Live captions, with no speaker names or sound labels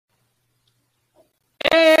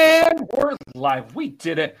And we're live. We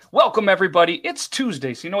did it. Welcome, everybody. It's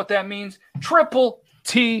Tuesday, so you know what that means? Triple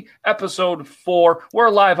T episode 4. We're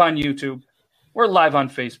live on YouTube. We're live on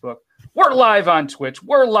Facebook. We're live on Twitch.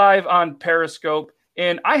 We're live on Periscope.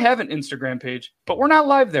 And I have an Instagram page, but we're not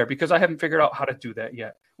live there because I haven't figured out how to do that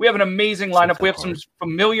yet. We have an amazing lineup. We have some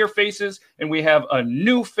familiar faces, and we have a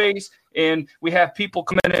new face, and we have people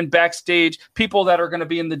coming in backstage, people that are going to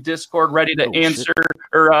be in the Discord ready to answer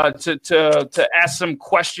or to ask some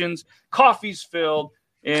questions. Coffee's filled,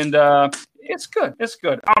 and it's good. It's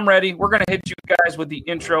good. I'm ready. We're going to hit you guys with the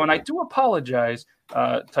intro, and I do apologize,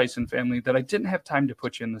 Tyson family, that I didn't have time to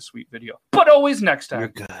put you in the sweet video, but always next time. You're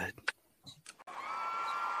good.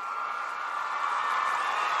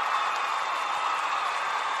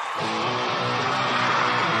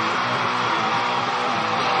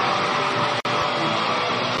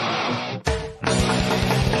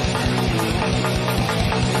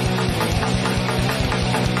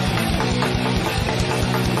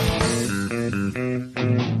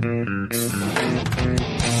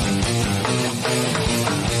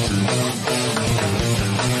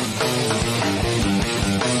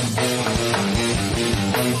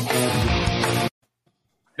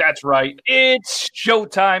 That's right. It's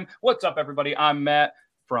showtime. What's up, everybody? I'm Matt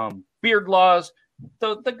from Beard Laws,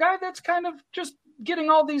 the guy that's kind of just getting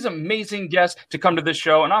all these amazing guests to come to this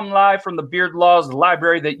show. And I'm live from the Beard Laws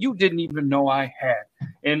library that you didn't even know I had.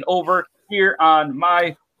 And over here on to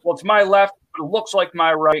my left, it looks like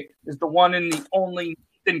my right, is the one and the only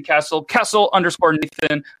Nathan Kessel,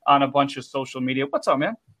 Kessel_Nathan on a bunch of social media. What's up,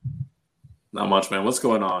 man? Not much, man. What's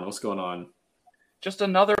going on? Just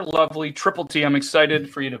another lovely Triple T. I'm excited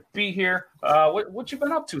for you to be here. What you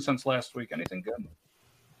been up to since last week? Anything good?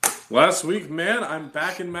 Last week, man, I'm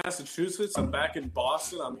back in Massachusetts. I'm back in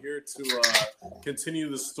Boston. I'm here to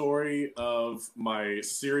continue the story of my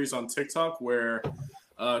series on TikTok where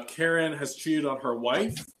Karen has cheated on her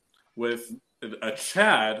wife with a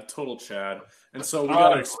Chad, total Chad. And so we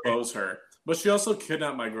got to expose her. But she also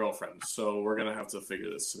kidnapped my girlfriend. So we're going to have to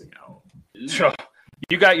figure this thing out. Sure.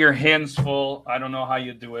 You got your hands full. I don't know how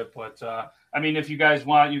you do it, but I mean, if you guys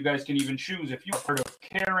want, you guys can even choose. If you've heard of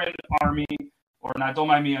Karen Army or not, don't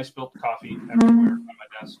mind me. I spilled coffee everywhere on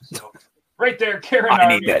my desk. So right there, Karen Army.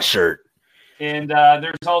 I need that shirt. And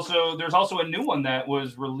there's also a new one that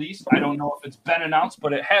was released. I don't know if it's been announced,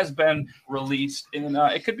 but it has been released, and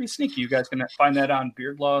it could be sneaky. You guys can find that on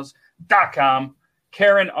beardlaws.com.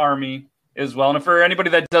 Karen Army as well. And for anybody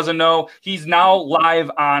that doesn't know, he's now live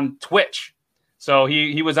on Twitch. So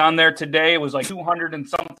he was on there today. It was like 200 and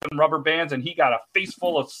something rubber bands, and he got a face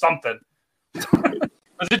full of something.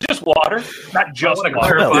 Was it just water? Not just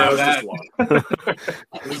water. Yeah,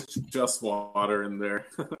 it was just water in there.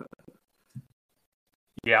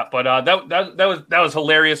 Yeah, but that was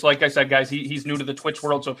hilarious. Like I said, guys, he's new to the Twitch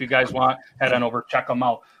world, so if you guys want, head on over, check him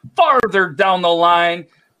out. Farther down the line,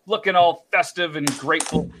 looking all festive and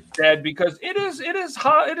Grateful Dead because it is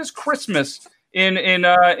hot. It is Christmas. In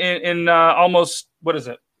almost, what is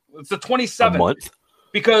it? It's the 27th. A month?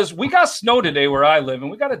 Because we got snow today where I live, and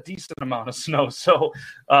we got a decent amount of snow. So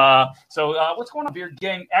what's going on, Beard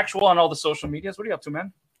Gang? Actual on all the social medias. What are you up to,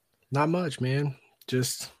 man? Not much, man.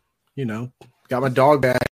 Just, got my dog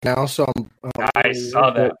back now, so I saw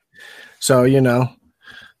that. So,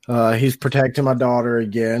 he's protecting my daughter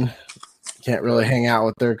again. Can't really hang out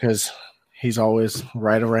with her because he's always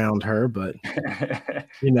right around her, but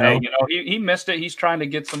hey, he missed it. He's trying to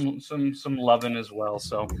get some loving as well.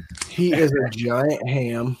 So he is a giant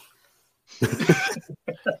ham,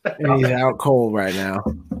 and he's out cold right now.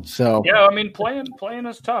 So yeah, I mean, playing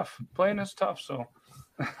is tough. So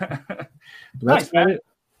nice, man.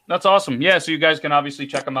 That's awesome. Yeah, so you guys can obviously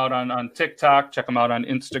check him out on TikTok, check him out on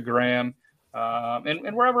Instagram,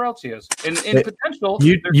 and wherever else he is. In potential,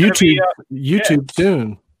 YouTube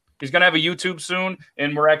soon. He's going to have a YouTube soon,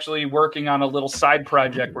 and we're actually working on a little side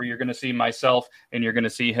project where you're going to see myself and you're going to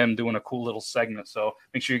see him doing a cool little segment. So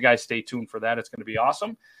make sure you guys stay tuned for that. It's going to be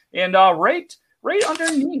awesome. And right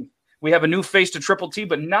underneath, we have a new face to Triple T,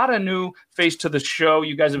 but not a new face to the show.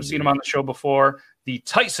 You guys have seen him on the show before. The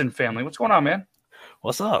Tyson family. What's going on, man?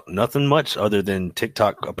 What's up? Nothing much other than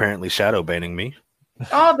TikTok apparently shadow banning me.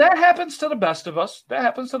 Oh, that happens to the best of us.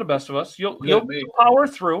 You'll power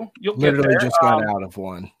through. You'll literally get there. Just got out of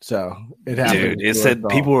one, so it happened. Dude, it said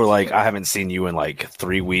people were like, "I haven't seen you in like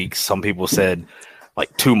 3 weeks." Some people said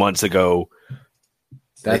like 2 months ago.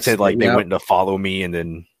 They said like they went to follow me, and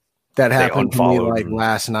then That happened to me unfollowed like and-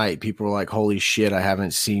 last night. People were like, "Holy shit, I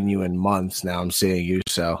haven't seen you in months. Now I'm seeing you."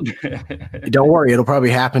 So don't worry, it'll probably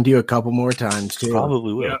happen to you a couple more times too.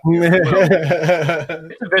 Probably will.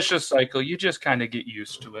 It's a vicious cycle. You just kind of get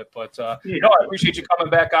used to it. But I appreciate you coming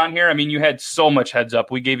back on here. I mean, you had so much heads up.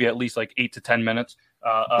 We gave you at least like 8 to 10 minutes.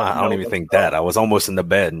 I don't even think that. I was almost in the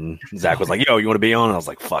bed, and Zach was like, "Yo, you want to be on?" And I was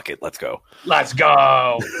like, "Fuck it, let's go." Let's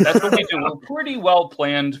go. That's what we do. We're pretty well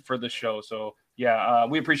planned for the show. So, yeah,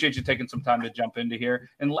 we appreciate you taking some time to jump into here.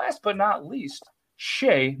 And last but not least,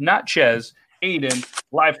 Shay, not Ches, Aiden,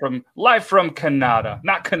 live from Canada.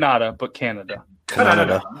 Not Canada, but Canada.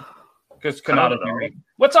 Canada. Because Canada.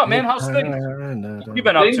 What's up, man? How's things? You've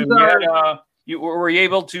been up to? Were you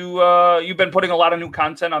able to? You've been putting a lot of new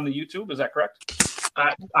content on the YouTube. Is that correct?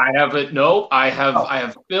 I haven't. No, I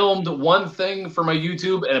have filmed one thing for my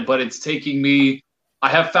YouTube, but it's taking me. I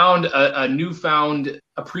have found a newfound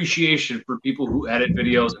appreciation for people who edit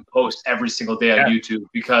videos and post every single day on YouTube,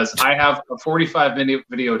 because I have a 45-minute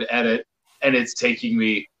video to edit, and it's taking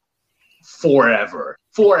me forever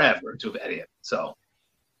to edit. So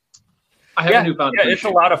I have a newfound. Yeah, it's a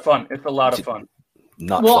lot of fun. It's a lot of fun.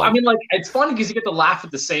 Not well, fun. I mean, like, it's funny because you get to laugh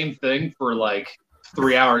at the same thing for like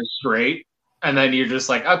 3 hours straight. And then you're just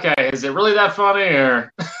like, okay, is it really that funny?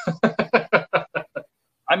 Or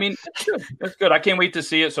I mean, it's good. It's good. I can't wait to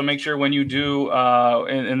see it. So make sure when you do,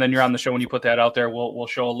 and then you're on the show, when you put that out there, we'll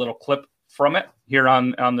show a little clip from it here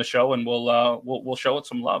on the show, and we'll show it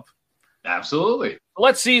some love. Absolutely.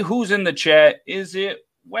 Let's see who's in the chat. Is it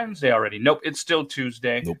Wednesday already? Nope, it's still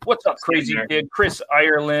Tuesday. Nope. What's up, Crazy Kid? Chris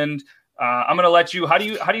Ireland. I'm gonna let you. How do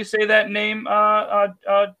you say that name?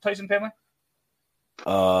 Tyson family.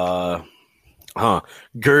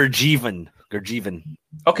 Gurjeevan.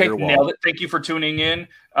 Okay, Gurwal. nailed it. Thank you for tuning in.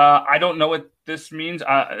 I don't know what this means.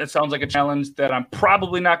 It sounds like a challenge that I'm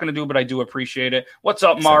probably not going to do, but I do appreciate it. What's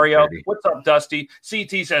up, Mario? What's up, Dusty?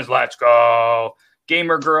 CT says, "Let's go."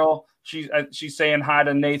 Gamer Girl. She's saying hi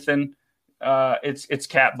to Nathan. It's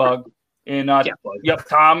Catbug. And yep,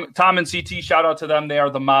 Tom and CT, shout out to them. They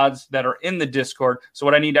are the mods that are in the Discord. So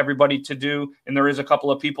what I need everybody to do, and there is a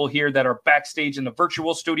couple of people here that are backstage in the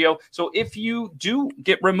virtual studio. So if you do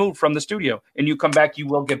get removed from the studio and you come back, you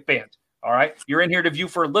will get banned. All right. You're in here to view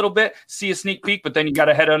for a little bit, see a sneak peek, but then you got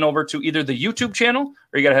to head on over to either the YouTube channel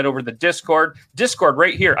or you got to head over to the Discord. Discord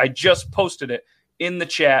right here. I just posted it in the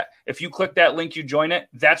chat. If you click that link, you join it.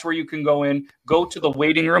 That's where you can go to the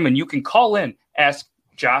waiting room, and you can call in, ask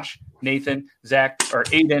Josh, Nathan, Zach, or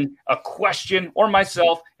Aiden a question, or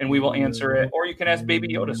myself, and we will answer it. Or you can ask Baby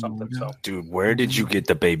Yoda something. So, dude, where did you get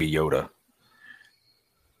the Baby Yoda?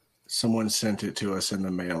 Someone sent it to us in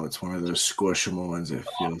the mail. It's one of those squishable ones. It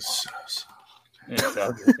feels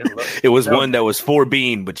It was one that was for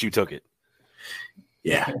Bean, but you took it.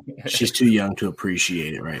 Yeah, she's too young to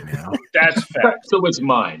appreciate it right now. That's fact. So it's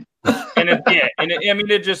mine.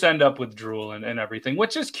 It just end up with drool and everything,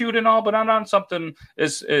 which is cute and all, but not on something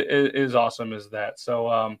as awesome as that.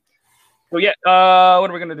 So, what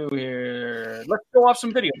are we going to do here? Let's go off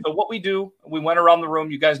some video. So what we do, we went around the room.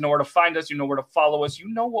 You guys know where to find us. You know where to follow us. You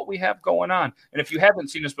know what we have going on. And if you haven't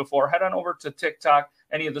seen us before, head on over to TikTok,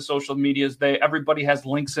 any of the social medias. Everybody has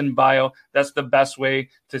links in bio. That's the best way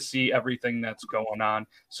to see everything that's going on.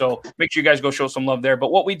 So make sure you guys go show some love there.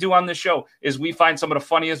 But what we do on this show is we find some of the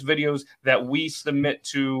funniest videos that we submit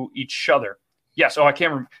to each other. Yes, I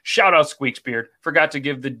can't remember. Shout out Squeaksbeard. Forgot to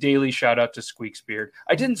give the daily shout out to Squeaksbeard.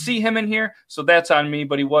 I didn't see him in here, so that's on me,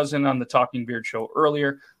 but he wasn't on the Talking Beard show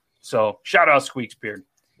earlier. So shout out Squeaksbeard.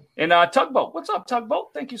 And Tugboat, what's up,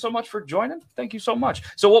 Tugboat? Thank you so much for joining. Thank you so much.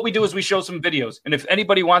 So what we do is we show some videos. And if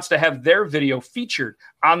anybody wants to have their video featured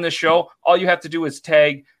on the show, all you have to do is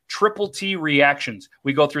tag Triple T Reactions.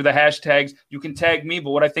 We go through the hashtags. You can tag me,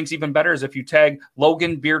 but what I think is even better is if you tag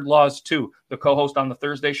Logan Beardlaws 2, the co-host on the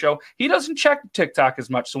Thursday show. He doesn't check TikTok as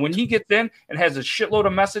much. So when he gets in and has a shitload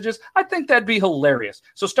of messages, I think that'd be hilarious.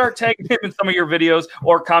 So start tagging him in some of your videos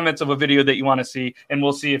or comments of a video that you want to see, and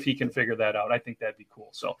we'll see if he can figure that out. I think that'd be cool.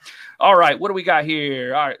 So, all right, what do we got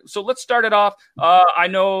here? All right, so let's start it off. I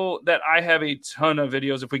know that I have a ton of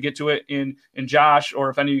videos. If we get to it in Josh, or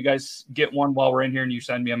if any of you guys get one while we're in here and you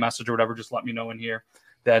send me a message or whatever, just let me know in here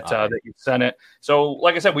that you sent it. So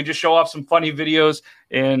like I said, we just show off some funny videos,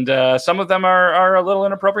 and some of them are a little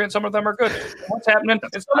inappropriate and some of them are good. What's happening?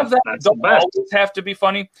 And some of them don't always have to be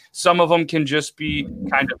funny. Some of them can just be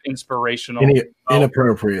kind of inspirational.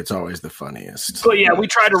 Inappropriate's always the funniest. So yeah, we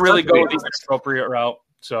try to really go the inappropriate route.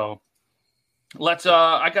 So let's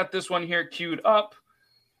I got this one here queued up.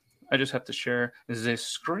 I just have to share this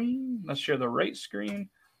screen. Let's share the right screen.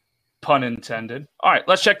 Pun intended. All right,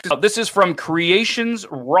 let's check this out. This is from Creations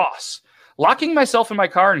Ross. locking myself in my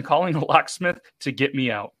car and calling a locksmith to get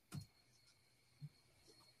me out.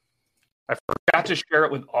 I forgot to share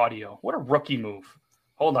it with audio. What a rookie move.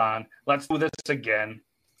 Hold on. Let's do this again.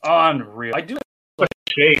 Unreal. I do.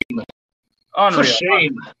 Shame. Unreal.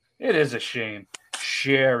 Shame. It is a shame.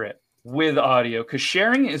 Share it with audio because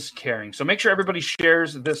sharing is caring. So make sure everybody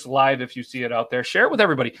shares this live if you see it out there. Share it with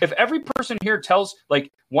everybody. If every person here tells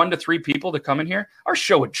like 1 to 3 people to come in here, our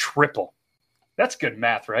show would triple. That's good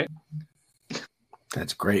math, right?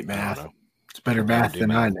 That's great math. It's better math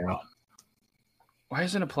than I know. Why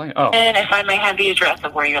isn't it playing? Oh. And if I may have the address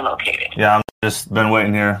of where you're located. Yeah, I'm just been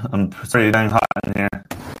waiting here. I'm pretty dang hot in here.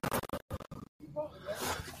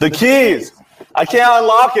 The keys! I can't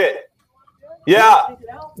unlock it. Yeah,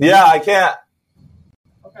 I can't.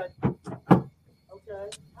 Okay.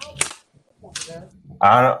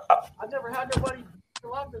 I've never had nobody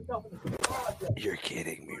lock themselves in the garage. You're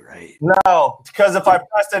kidding me, right? No, because if I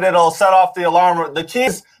press it, it'll set off the alarm. The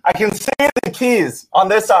keys, I can see the keys on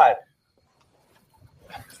this side.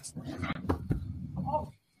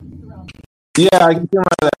 Yeah, I can see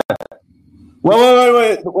that.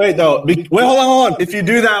 Wait, though. Wait, hold on. If you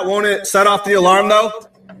do that, won't it set off the alarm, though?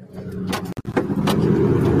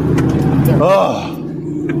 Oh.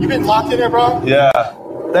 You been locked in there, bro? Yeah.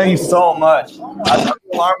 Thank you so much. I thought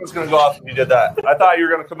the alarm was going to go off if you did that. I thought you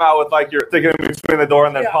were going to come out with, like, you're sticking in between the door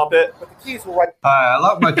and then pump it. But the keys were right. I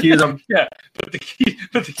locked my keys. Yeah, but the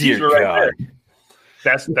keys were right there.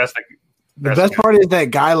 That's the best part is that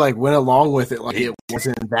guy like went along with it like it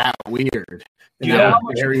wasn't that weird. Yeah,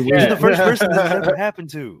 very He's weird. the first person that's ever happened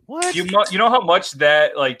to. What? You know how much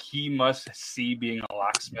that like he must see being a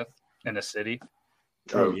locksmith in a city.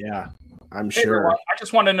 Oh yeah, I'm Hey, sure. everyone, I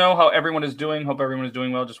just want to know how everyone is doing. Hope everyone is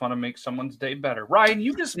doing well. Just want to make someone's day better. Ryan,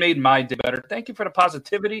 you just made my day better. Thank you for the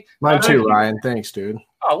positivity. Mine too, Ryan. Thanks, dude.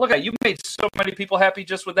 Oh, look at you! Made so many people happy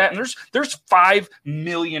just with that. And there's 5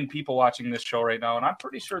 million people watching this show right now, and I'm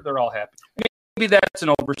pretty sure they're all happy. Maybe that's an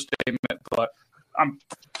overstatement, but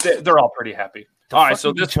they're all pretty happy. All right,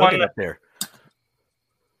 so this one up there.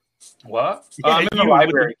 What? Yeah, I'm in the you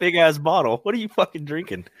library. with a big ass bottle. What are you fucking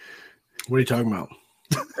drinking? What are you talking about?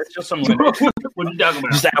 It's just some lemon. What are you talking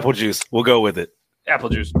about? Just apple juice. We'll go with it. Apple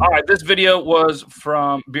juice. All right, this video was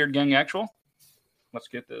from Beard Gang Actual. Let's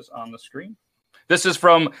get this on the screen. This is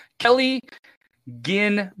from Kelly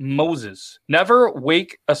Ginn Moses. Never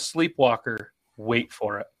wake a sleepwalker. Wait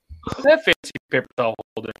for it. That fancy paper towel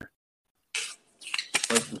holder.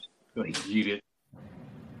 Let's just go ahead and eat it.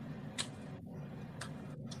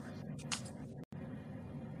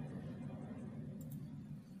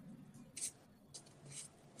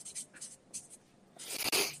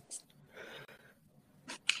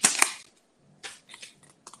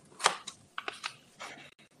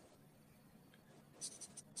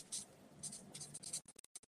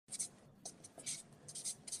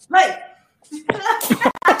 Hey!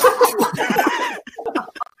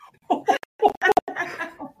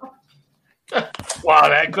 Wow,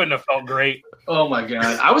 that couldn't have felt great. Oh my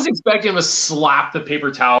god! I was expecting him to slap the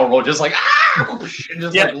paper towel roll, just like and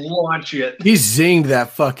just like launch it. He zinged that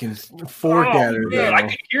fucking fork at her. Man, though. I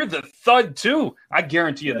could hear the thud too. I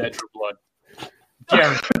guarantee you that True Blood.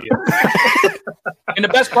 Guarantee you. And the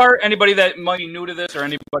best part, anybody that might be new to this or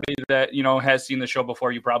anybody that has seen the show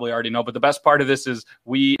before, you probably already know. But the best part of this is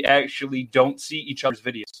we actually don't see each other's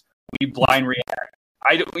videos. We blind react.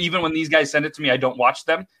 Even when these guys send it to me, I don't watch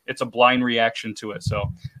them. It's a blind reaction to it.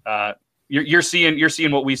 So you're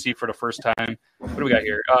seeing what we see for the first time. What do we got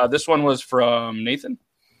here? This one was from Nathan.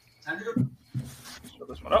 Show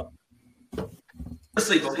this one up.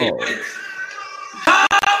 Sleep, okay? I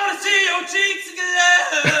want to see your cheeks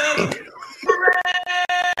glow.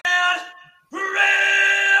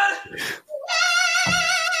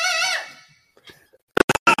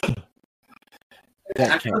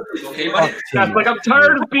 That can't. Okay, buddy? That's like I'm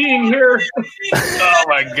tired of being here. Oh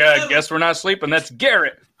my god! Guess we're not sleeping. That's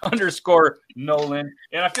Garrett _Nolan.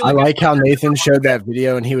 And I like how Nathan showed that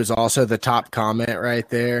video, and he was also the top comment right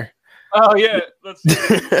there. Oh yeah, let's.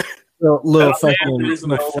 Little The fucking.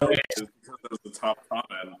 reason I chose it is because it was the top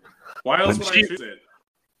comment. Why else would I choose it?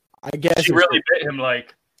 I guess She really bit him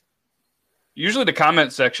like. Usually the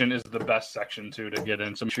comment section is the best section too to get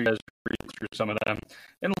in. So I'm sure you guys read through some of them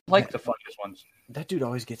and like the funniest ones. that dude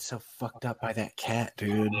always gets so fucked up by that cat,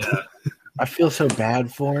 dude. I feel so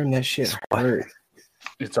bad for him. That shit hurt.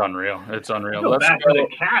 It's unreal. It's unreal. Go Let's back go. to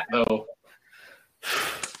the cat though.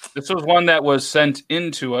 This was one that was sent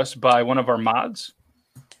in to us by one of our mods.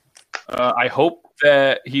 I hope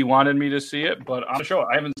that he wanted me to see it, but I'm sure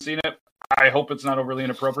I haven't seen it. I hope it's not overly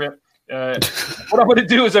inappropriate. What I'm going to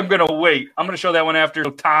do is I'm going to wait. I'm going to show that one after.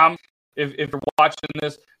 So Tom, if you're watching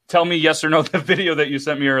this, tell me yes or no the video that you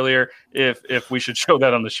sent me earlier if we should show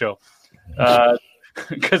that on the show.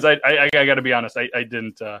 Because I got to be honest, I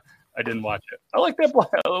didn't watch it. I like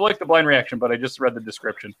the blind reaction, but I just read the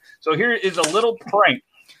description. So here is a little prank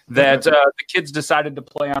that the kids decided to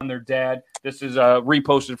play on their dad. This is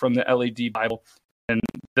reposted from the LED Bible, and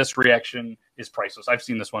this reaction is priceless. I've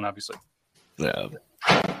seen this one, obviously. Yeah.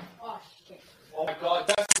 Oh my God,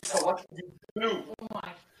 Jessica, what did you do? Oh my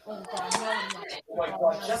God, Oh my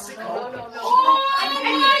God, Jessica. Oh my God, I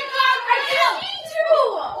didn't mean to.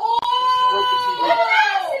 What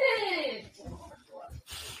accident?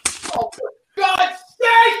 Oh, for God's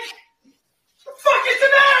sake! What the fuck is the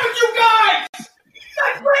matter with you guys?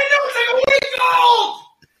 That brand new was like a week old!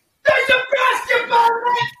 There's a basketball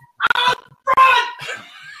net out front!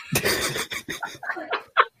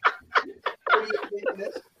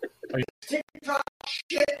 TikTok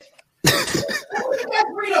shit!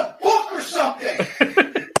 Let's read a book or something!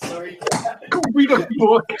 Read a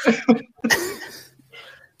book.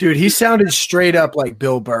 Dude, he sounded straight up like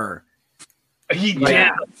Bill Burr. He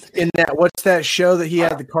did. In that, what's that show that he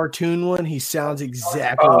had, the cartoon one? He sounds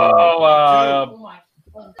exactly like Oh,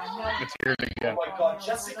 let's hear it again. Oh my God,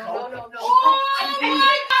 Jessica! Oh my God, I didn't mean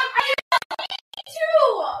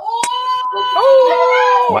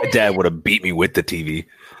to. My dad would have beat me with the TV.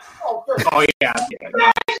 Oh yeah. What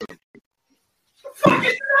the fuck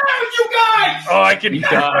is the matter with you guys? Oh, I can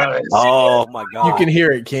die. Oh my God! You can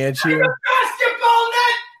hear it, can't There's you? a basketball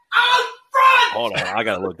net out front! Hold on, I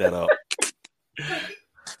gotta look that up.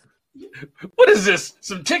 What is this?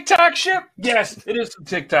 Some TikTok shit? Yes, it is some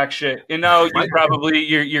TikTok shit. You know, you probably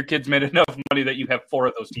your kids made enough money that you have 4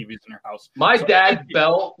 of those TVs in your house. My dad's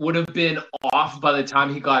belt would have been off by the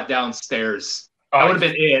time he got downstairs. That would have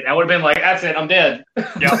been it. I would have been like, "That's it, I'm dead."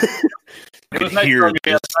 Yeah. I could was nice hear for me.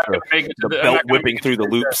 just I'm not gonna make it to the I'm belt not gonna whipping make it through to the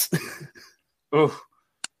loops. Ooh.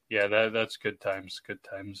 Yeah, that's good times. Good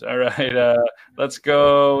times. All right, let's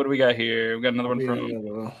go. What do we got here? We got another one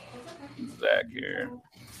from Zach here.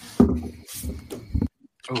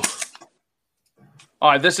 Ooh.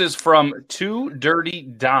 All right, this is from Too Dirty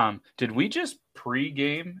Dom. Did we just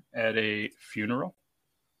pregame at a funeral?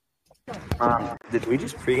 Did we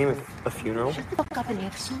just pregame a funeral? Shut the fuck up and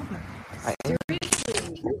act sober.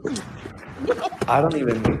 I don't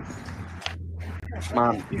even.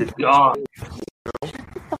 Mom, did we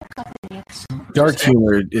Dark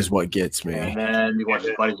humor is what gets me. And then you watch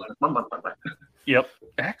his buddies. Yep.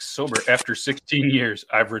 Act sober after 16 years.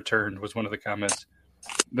 I've returned was one of the comments.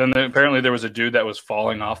 Then apparently there was a dude that was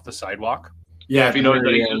falling off the sidewalk. Yeah, if you notice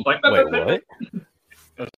that he's just like, Wait, what?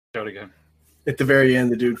 Let's show it again. At the very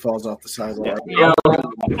end, the dude falls off the sidewalk. Yeah.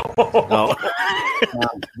 No.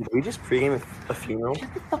 Mom, did we just pregame a funeral?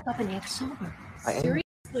 Shut the fuck up and act sober. I am.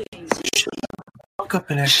 Seriously. Fuck up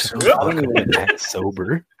and act I don't even act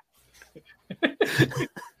sober.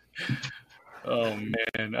 Oh,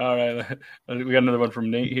 man. All right. We got another one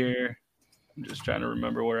from Nate here. I'm just trying to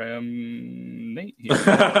remember where I am. Nate here.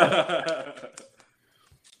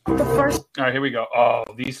 All right, here we go. Oh,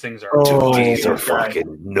 these things are... Dude, these are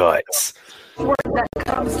fucking nuts. Word that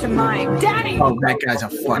comes to mind. Daddy! Oh, that guy's a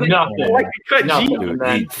fucking... Dude,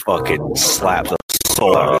 he fucking slaps the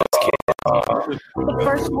soul out of this kid. The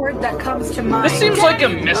first word that comes to mind. This seems like a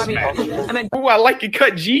Daddy! mismatch. I mean, Oh, I like it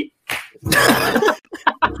cut, G.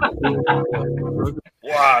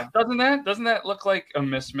 Wow, doesn't that look like a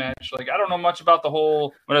mismatch? Like, I don't know much about the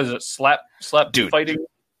whole, what is it, slap Dude. fighting?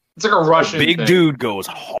 It's like a Russian Big thing. dude goes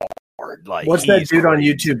hard. Like, What's that he's dude on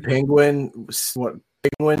crazy. YouTube, Penguin? What,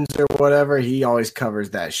 Penguins or whatever? He always covers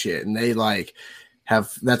that shit. And they like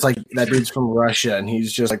that's like, that dude's from Russia and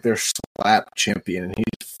he's just like their slap champion and he's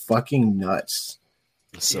fucking nuts.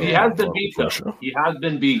 So, He has been beat, though. Russia. He has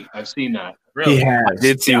been beat. I've seen that. Really? He has. I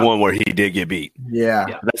did see one where he did get beat. Yeah.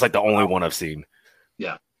 Yeah. That's like the only one I've seen.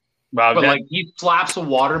 Wow, But like he slaps a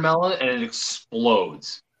watermelon and it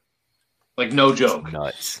explodes. Like no joke.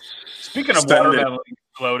 Nuts. speaking of Send it. watermelon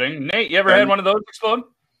exploding, Nate, you ever had one of those explode?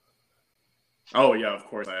 Oh yeah, of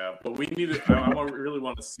course I have. But we need to. Really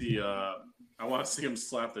want to see. I want to see him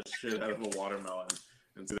slap the shit out of a watermelon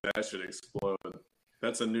and see that shit explode.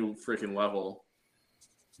 That's a new freaking level.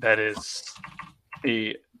 That is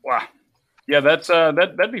wow. Yeah, that's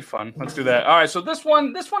that'd be fun. Let's do that. All right, so this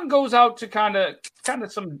one goes out to kind of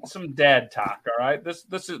some dad talk. All right, this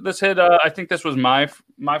hit. I think this was my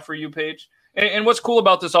For You page. And what's cool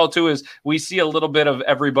about this all too is we see a little bit of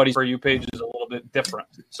everybody's For You page is a little bit different.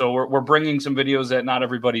 So we're bringing some videos that not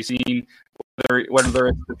everybody's seen, whether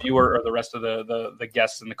it's the viewer or the rest of the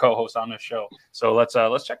guests and the co-hosts on this show. So let's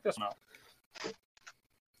check this one out.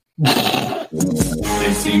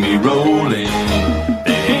 They see me rolling,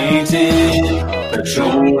 they painting,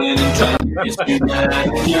 patrolling and trying to catch me riding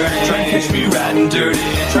dirty. Trying to catch me riding dirty.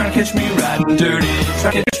 Trying to catch me riding dirty.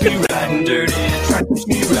 Trying to catch me riding dirty. Trying to catch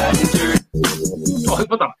me riding dirty. Oh, it's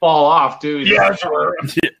about to fall off, dude. Yeah, sure.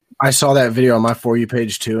 I saw that video on my For You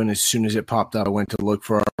page too, and as soon as it popped up, I went to look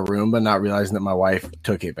for a Roomba, not realizing that my wife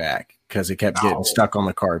took it back because it kept getting stuck on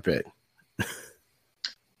the carpet.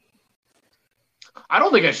 I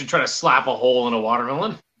don't think I should try to slap a hole in a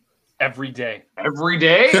watermelon. Every day. Every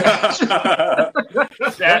day? that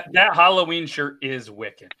Halloween shirt is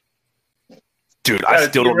wicked. Dude, I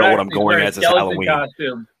still don't know what I'm going as this Halloween.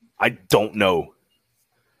 Costume. I don't know.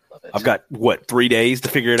 I've got, 3 days to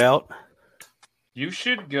figure it out? You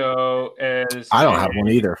should go as... I don't have one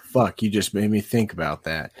either. Fuck, you just made me think about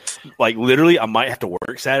that. Like, literally, I might have to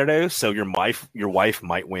work Saturday, so your wife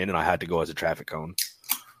might win, and I had to go as a traffic cone.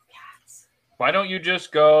 Why don't you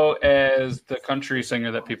just go as the country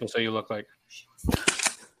singer that people say you look like?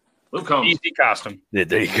 Luke Combs. Easy costume. Yeah,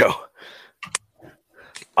 there you go.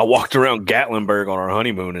 I walked around Gatlinburg on our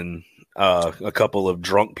honeymoon, and a couple of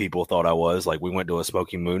drunk people thought I was. Like, we went to a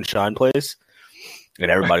smoky moonshine place,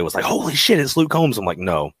 and everybody was like, holy shit, it's Luke Combs. I'm like,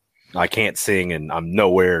 no, I can't sing, and I'm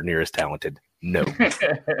nowhere near as talented. No.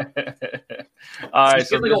 All right,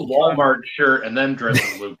 so like a Walmart shirt and then dress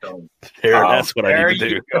as Luke Combs. That's what I need to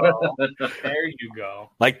do. There you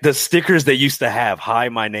go. Like the stickers they used to have. Hi,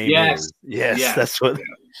 my name is. Yes, that's what.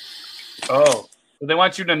 Oh, so they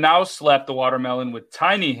want you to now slap the watermelon with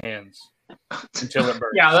tiny hands until it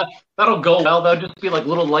burns. Yeah, that'll go well. That'll just be like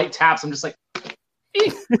little light taps. I'm just like,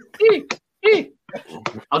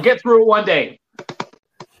 I'll get through it one day.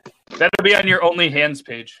 That'll be on your Only Hands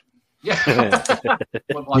page. Yeah.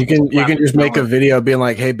 You can just make a video being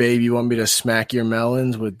like, hey babe, you want me to smack your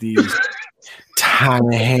melons with these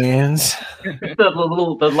tiny hands?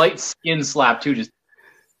 the light skin slap too, just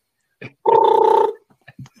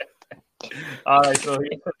all right, so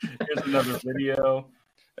here's another video.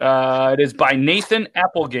 It is by Nathan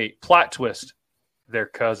Applegate. Plot twist. They're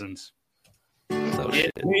cousins. Give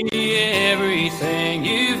me everything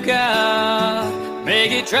you've got.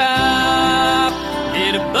 Make it drop.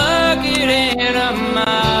 Get a bucket and a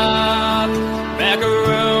mop.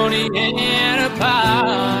 Macaroni and a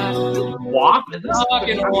pie. Wop?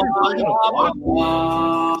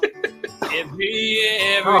 Give me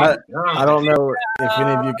I don't know if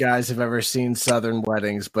any of you guys have ever seen Southern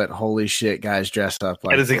weddings, but holy shit, guys dress up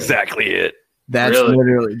like that is exactly it.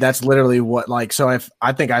 That's literally what, like, so if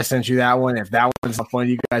I think I sent you that one, if that one's not funny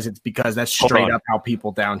to you guys, it's because that's straight up how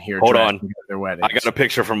people down here dress to their weddings. I got a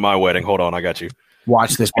picture from my wedding. Hold on, I got you.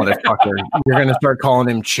 Watch this motherfucker. You're going to start calling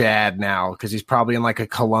him Chad now because he's probably in like a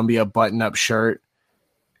Columbia button-up shirt.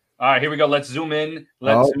 All right, here we go. Let's zoom in.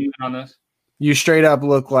 Let's zoom in on this. You straight up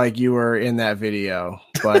look like you were in that video,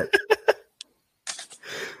 but...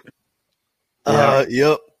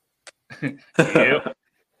 Yep. Yep.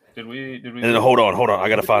 Did we? And hold on. I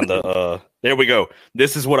gotta find the. There we go.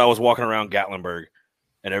 This is what I was walking around Gatlinburg,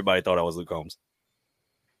 and everybody thought I was Luke Combs.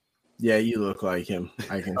 Yeah, you look like him.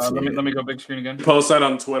 I can see. Let me go big screen again. Post that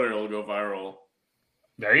on Twitter; it'll go viral.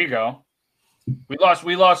 There you go. We lost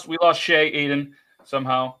Shay Aiden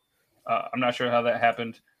somehow. I'm not sure how that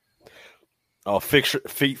happened. Oh,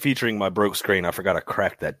 featuring my broke screen. I forgot to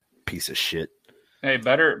crack that piece of shit. Hey,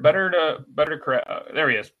 better crack. There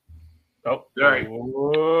he is. Oh, sorry. Hey!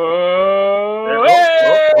 Hold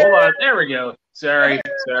on. There we go. Sorry.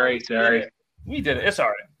 We did it. It's all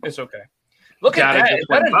right. It's okay. Look at that. Is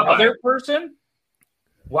that another person?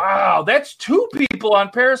 Wow, that's 2 people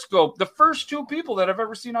on Periscope. The first 2 people that I've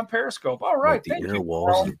ever seen on Periscope. All right. The inner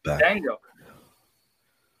walls of the back. Dango.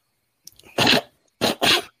 Hey,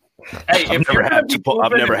 I've never had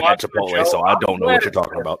Chipotle, so I don't know what you're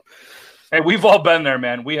talking about. Hey, we've all been there,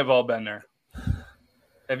 man. We have all been there.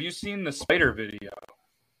 Have you seen the spider video?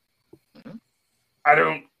 I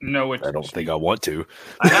don't know what. I don't think I want to.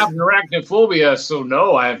 I have arachnophobia, so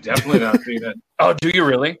no, I have definitely not seen it. Oh, do you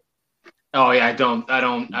really? Oh yeah, I don't.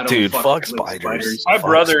 Dude, fuck spiders. My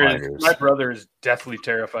brother is deathly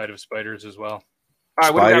terrified of spiders as well.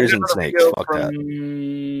 All right, spiders and snakes. Fuck that.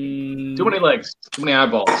 Too many legs. Too many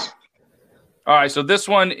eyeballs. All right, so this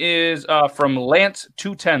one is from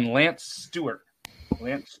Lance210. Lance Stewart.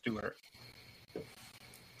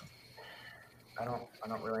 I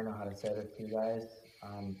don't really know how to say this to you guys,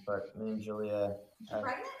 but me and Julia,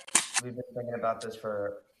 we've been thinking about this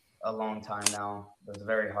for a long time now. It was a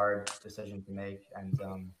very hard decision to make, and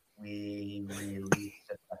we released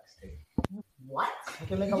a sex tape. What? We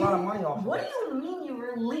can make a lot of money off of it. What do you mean you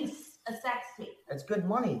release a sex tape? It's good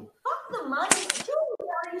money. Fuck the money. Julia,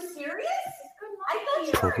 are you serious? I thought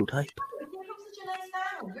you were from such a nice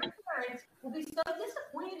family. Your parents will be so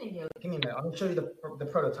disappointed Give me a minute. Let me show you the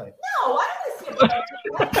prototype. No, I don't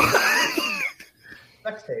want to see it.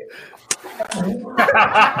 Sex tape.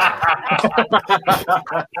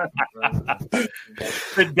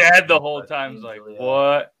 The dad the whole time's like,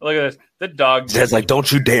 what? Look at this. The dog. Dad's like,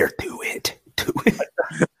 don't you dare do it. Do it.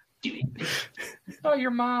 Oh,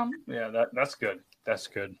 your mom. Yeah, that's good. That's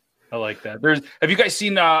good. I like that. Have you guys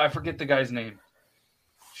seen? I forget the guy's name.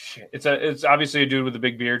 Shit. It's obviously a dude with a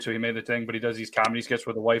big beard, so he made the thing. But he does these comedy skits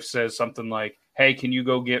where the wife says something like, "Hey, can you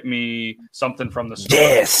go get me something from the store?"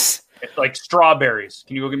 Yes. It's like strawberries.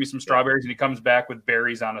 Can you go get me some strawberries? And he comes back with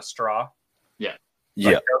berries on a straw. Yeah.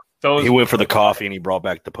 Yeah. Those. He went for the coffee and he brought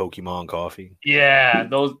back the Pokemon coffee. Yeah,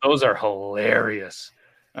 those are hilarious.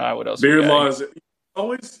 What else? Beard laws.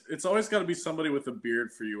 It's always got to be somebody with a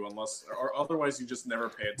beard for you, or otherwise you just never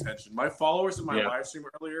pay attention. My followers in my live stream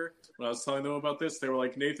earlier, when I was telling them about this, they were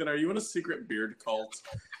like, "Nathan, are you in a secret beard cult?"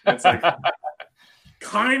 And it's like,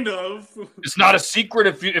 kind of. It's not a secret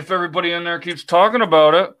if everybody in there keeps talking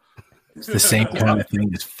about it. It's the same kind of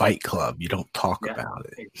thing as Fight Club. You don't talk about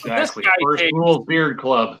it. Exactly. First rule, beard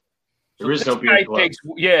club. There is no beard club.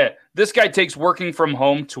 This guy takes working from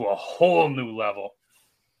home to a whole new level.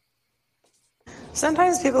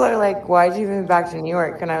 Sometimes people are like, why'd you move back to New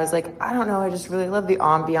York? And I was like, I don't know. I just really love the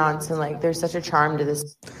ambiance and like there's such a charm to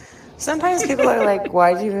this. Sometimes people are like,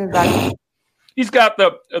 why'd you move back? He's got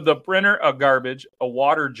the printer, a garbage, a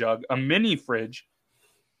water jug, a mini fridge.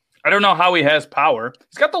 I don't know how he has power.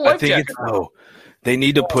 He's got the life jacket. They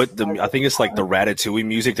need to put I think it's like the Ratatouille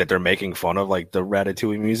music that they're making fun of, like the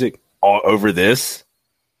Ratatouille music all over this,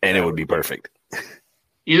 and it would be perfect.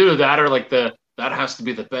 Either that or like that has to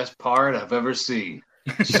be the best part I've ever seen.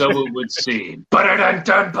 So it would seem.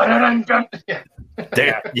 Ba-da-dun-dun, ba-da-dun-dun.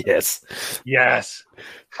 There, yes.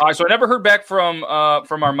 All right, so I never heard back from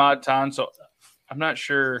Armad Tan, so I'm not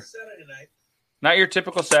sure. Saturday night. Not your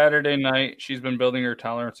typical Saturday night. She's been building her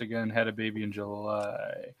tolerance again. Had a baby in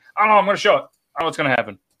July. I don't know. I'm going to show it. I don't know what's going to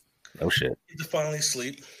happen. Oh, shit. To finally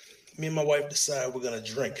sleep, me and my wife decide we're going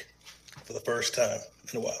to drink for the first time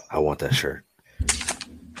in a while. I want that shirt.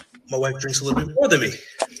 My wife drinks a little bit more than me.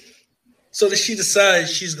 So that she decides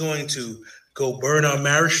she's going to go burn our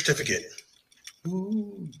marriage certificate.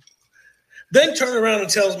 Ooh. Then turn around and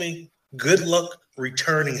tells me, good luck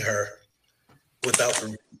returning her without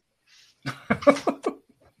permission. That's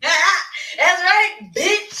right,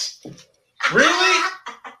 bitch. Really?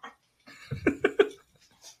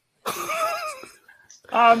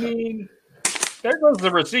 I mean, there goes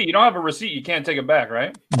the receipt. You don't have a receipt, you can't take it back,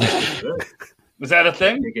 right? Is that a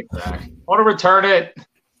thing? Take it back. I want to return it.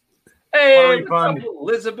 Hey, what's up,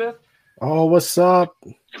 Elizabeth. Oh, what's up?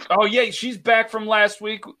 Oh, yeah, she's back from last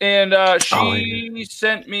week, and she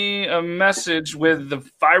sent me a message with the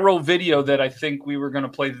viral video that I think we were going to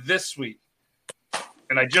play this week.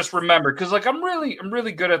 And I just remembered, because like I'm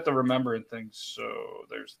really good at the remembering things, so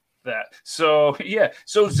there's that. So, yeah.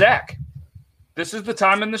 So, Zach, this is the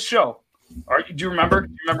time in the show. Do you remember?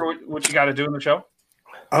 Do you remember what you got to do in the show?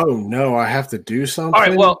 Oh, no, I have to do something? All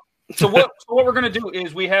right, well, so what we're going to do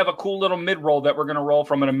is we have a cool little mid-roll that we're going to roll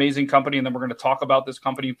from an amazing company, and then we're going to talk about this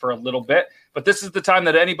company for a little bit. But this is the time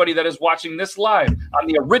that anybody that is watching this live on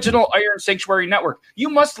the original Iron Sanctuary Network, you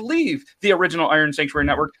must leave the original Iron Sanctuary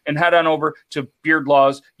Network and head on over to Beard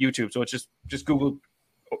Laws YouTube. So it's just Google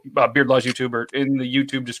Beard Laws YouTube, or in the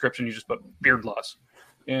YouTube description, you just put Beard Laws.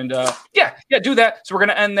 And do that. So we're going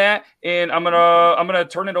to end that, and I'm gonna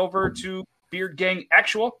turn it over to Beard Gang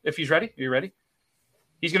Actual, if he's ready. Are you ready?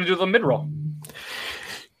 He's going to do the mid-roll.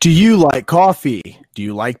 Do you like coffee? Do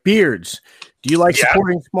you like beards? Do you like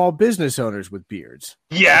supporting small business owners with beards?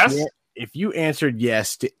 Yes. If you answered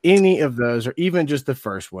yes to any of those, or even just the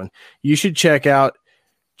first one, you should check out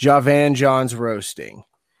Javan John's Roasting.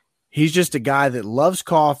 He's just a guy that loves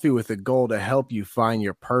coffee with a goal to help you find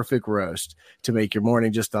your perfect roast to make your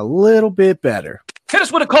morning just a little bit better. Hit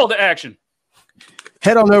us with a call to action.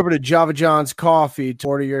 Head on over to Java John's Coffee to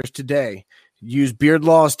order yours today. Use Beard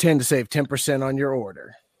Laws 10 to save 10% on your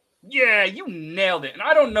order. Yeah, you nailed it. And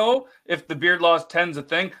I don't know if the Beard Laws 10's a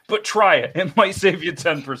thing, but try it. It might save you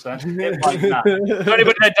 10%. It might not. So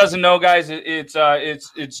anybody that doesn't know, guys,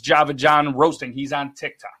 it's Java John Roasting. He's on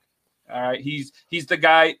TikTok. All right. He's the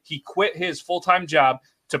guy. He quit his full-time job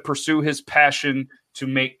to pursue his passion to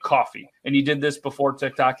make coffee. And he did this before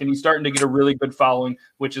TikTok, and he's starting to get a really good following,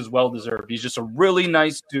 which is well-deserved. He's just a really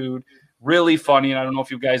nice dude. Really funny, and I don't know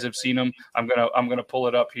if you guys have seen him. I'm gonna pull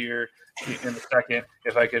it up here in a second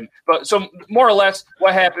if I can. But so more or less,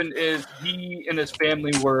 what happened is he and his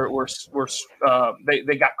family were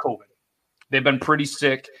they got COVID. They've been pretty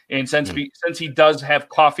sick, and since he does have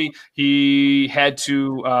coffee, he had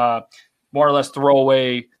to more or less throw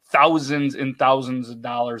away thousands and thousands of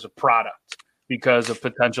dollars of product because of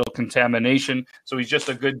potential contamination. So he's just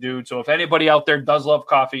a good dude. So if anybody out there does love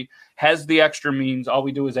coffee, has the extra means, all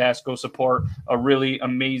we do is ask, go support a really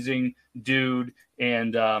amazing dude.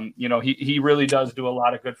 And, he really does do a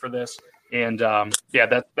lot of good for this. And,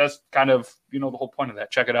 that's kind of, the whole point of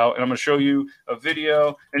that. Check it out. And I'm going to show you a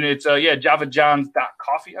video. And it's,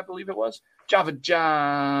 JavaJohns.coffee, I believe it was.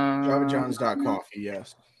 JavaJohns.coffee,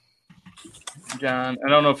 yes. John, I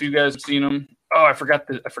don't know if you guys have seen him. Oh, I forgot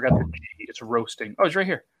the G. It's roasting. Oh, it's right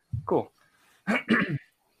here. Cool. All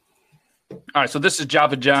right, so this is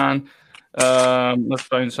Java John. Let's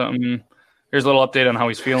find something. Here's a little update on how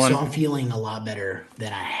he's feeling. So I'm feeling a lot better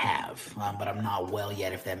than I have, but I'm not well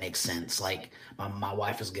yet, if that makes sense. Like, my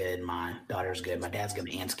wife is good, my daughter's good, my dad's good,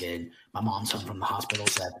 my aunt's good. My mom's home from the hospital,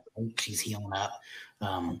 so she's healing up.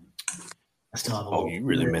 I still have a little. Oh, you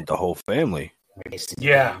really meant the whole family.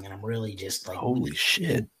 Yeah. And I'm really just like, holy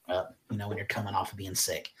shit. When you're coming off of being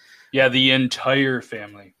sick. Yeah, the entire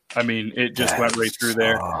family. I mean, it just went right through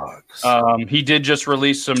there. He did just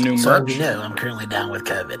release some new So merch. I'm currently down with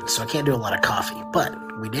COVID, so I can't do a lot of coffee, but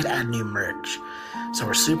we did add new merch. So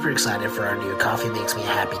we're super excited for our new Coffee Makes Me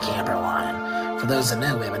Happy camper line. For those that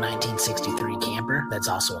know, we have a 1963 camper that's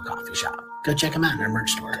also a coffee shop. Go check them out in our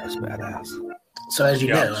merch store. That's badass. So as you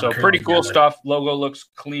know, so pretty cool stuff. Logo looks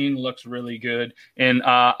clean, looks really good. And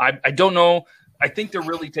I don't know. I think they're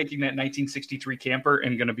really taking that 1963 camper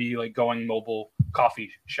and going to be like going mobile coffee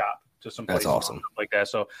shop to some places. That's awesome. Like that.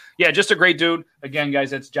 So yeah, just a great dude. Again, guys,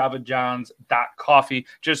 that's JavaJohns.coffee.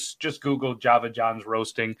 Just Google Java John's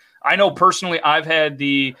roasting. I know personally I've had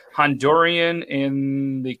the Honduran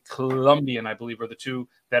and the Colombian, I believe, are the two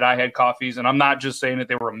that I had coffees. And I'm not just saying that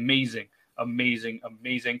they were amazing. And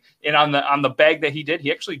on the bag that he did,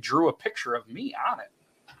 he actually drew a picture of me on it.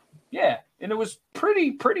 Yeah, and it was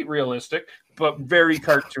pretty realistic, but very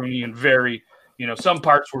cartoony and very, some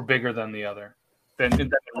parts were bigger than the other.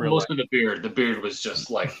 Most of the beard was just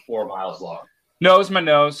like 4 miles long. No, it was my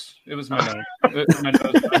nose. My nose was much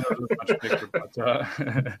bigger, but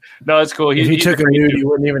no, it's cool. If he took a nude, you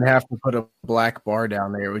wouldn't even have to put a black bar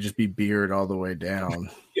down there. It would just be beard all the way down.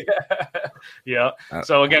 Yeah.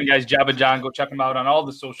 So again, guys, Java John, go check him out on all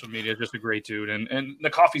the social media. Just a great dude, and the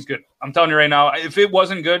coffee's good. I'm telling you right now, if it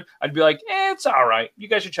wasn't good, I'd be like, it's all right. You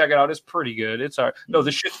guys should check it out. It's pretty good. It's all right. No,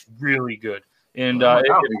 the shit's really good, and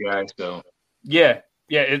yeah,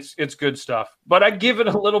 it's good stuff. But I give it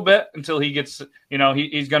a little bit until he gets,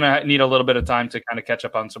 he's gonna need a little bit of time to kind of catch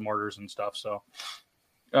up on some orders and stuff. So,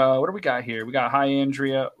 what do we got here? We got Hi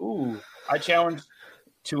Andrea. Ooh, I challenged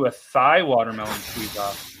to a thigh watermelon squeeze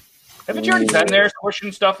off. Haven't you already been there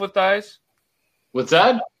squishing stuff with thighs? What's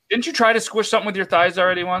that? Didn't you try to squish something with your thighs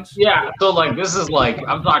already once? Yeah. So this is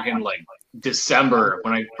I'm talking December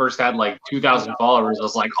when I first had 2,000 followers. I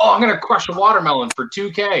was like, oh, I'm gonna crush a watermelon for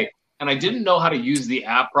 2K. And I didn't know how to use the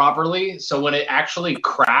app properly. So when it actually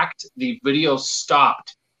cracked, the video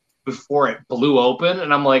stopped before it blew open.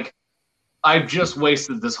 And I'm like, I've just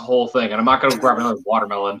wasted this whole thing. And I'm not going to grab another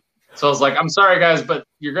watermelon. So I was like, I'm sorry, guys, but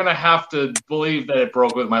you're going to have to believe that it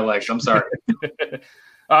broke with my legs. I'm sorry.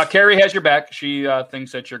 Carrie has your back. She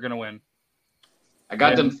thinks that you're going to win. I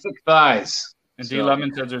got them thick thighs. And D.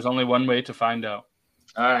 Lemon says there's only one way to find out.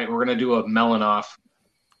 All right, we're going to do a melon off.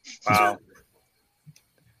 Wow.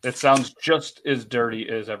 It sounds just as dirty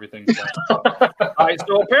as everything. All right,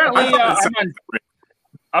 so apparently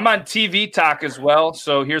I'm on TV Talk as well.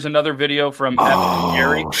 So here's another video from Evan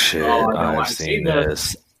Gary. Oh shit! I've seen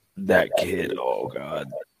this. That kid. Oh god.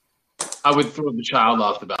 I would throw the child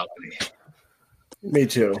off the balcony. Me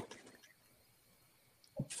too.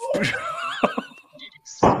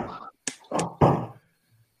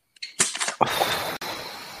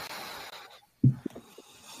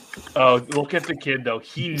 Oh, look at the kid though.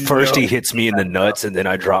 First he hits me in the nuts, and then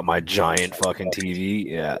I drop my giant fucking TV.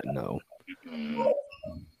 Yeah, no.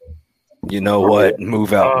 You know what?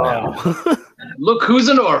 Move out now. Look who's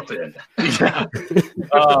an orphan. Yeah.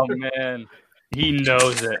 Oh man, he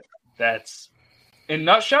knows it. And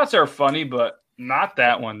nut shots are funny, but not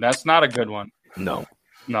that one. That's not a good one. No.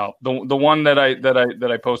 The one that I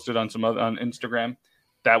posted on on Instagram,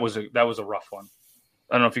 that was a rough one.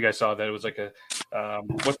 I don't know if you guys saw that. It was like a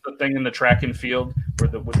what's the thing in the track and field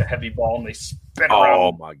with the heavy ball and they spin around.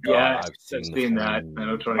 Oh my god! Yeah, I've seen that. I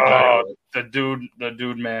know the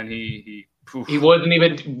dude, man, he wasn't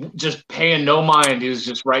even just paying no mind. He was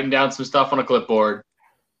just writing down some stuff on a clipboard.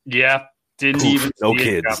 Yeah, didn't even no see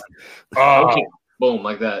kids. Okay. Boom,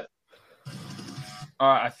 like that.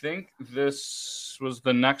 I think this was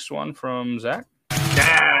the next one from Zach.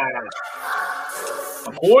 Yeah.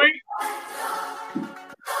 Ahoy!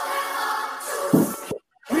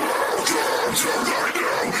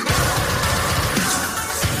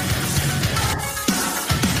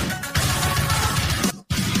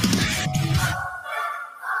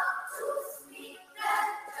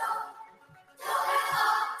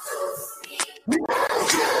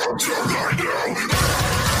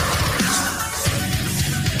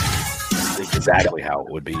 exactly how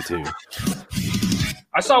it would be too.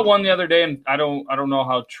 I saw one the other day, and I don't know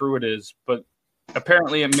how true it is, but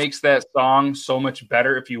apparently it makes that song so much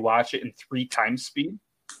better if you watch it in 3 times speed.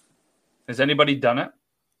 Has anybody done it?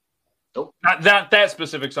 Nope. Not that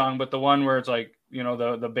specific song, but the one where it's like, you know,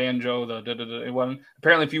 the banjo, the one.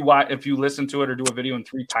 Apparently, if you listen to it or do a video in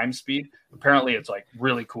 3 times speed, apparently it's like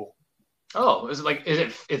really cool. Oh, it's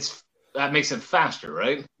that makes it faster,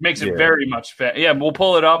 right? Makes it very much fast. Yeah, we'll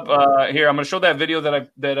pull it up here. I'm going to show that video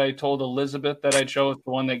that I told Elizabeth that I'd show. It's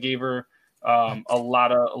the one that gave her a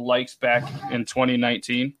lot of likes back in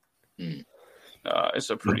 2019. It's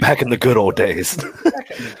a pretty back in the good old days.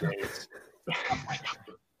 Back in the days.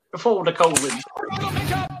 Before the COVID.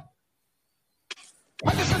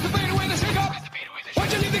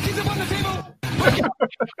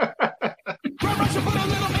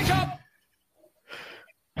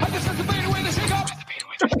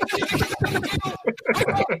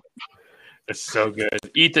 It's so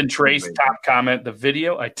good. Ethan Trace top comment: the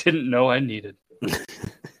video I didn't know I needed.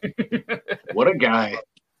 What a guy!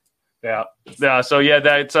 Yeah. So yeah,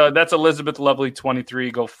 that's Elizabeth Lovely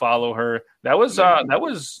 23. Go follow her. That was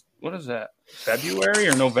what is that? February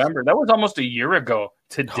or November? That was almost a year ago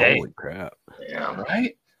today. Holy crap! Yeah.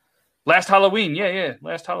 Right. Last Halloween. Yeah.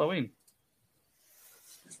 Last Halloween.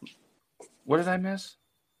 What did I miss?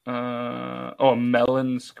 A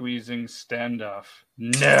melon squeezing standoff.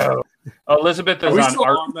 No. Elizabeth is on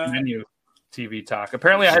Art Menu TV Talk.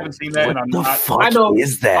 Apparently, I haven't seen that, and I'm not. I know.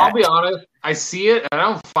 Is that? I'll be honest. I see it, and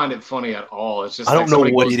I don't find it funny at all. It's just I don't know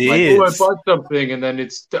what it is. Oh, I bought something, and then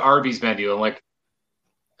it's the Arby's menu. I'm like,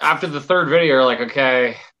 after the third video, you're like,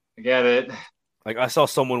 okay, I get it. Like I saw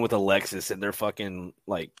someone with a Lexus, and their fucking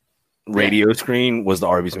like radio screen was the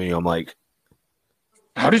Arby's menu. I'm like,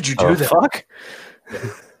 how did you do that? Fuck.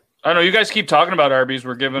 I know you guys keep talking about Arby's.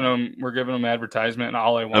 We're giving them advertisement, and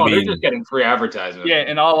all I want. Oh, they're just getting free advertisement. Yeah,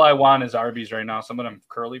 and all I want is Arby's right now. Some of them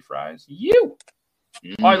curly fries.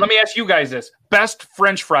 All right, let me ask you guys this: best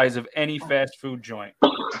French fries of any fast food joint.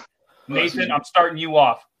 Nathan, I'm starting you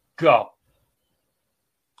off. Go.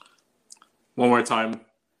 One more time.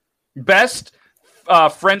 Best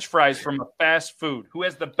French fries from a fast food. Who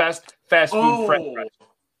has the best fast food French fries?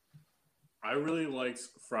 I really liked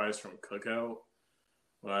fries from Cookout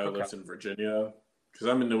when I lived in Virginia, because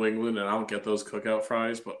I'm in New England and I don't get those Cookout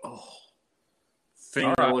fries. But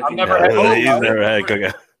I've never had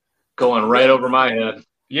Cookout. Going right over my head.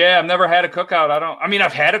 Yeah, I've never had a Cookout.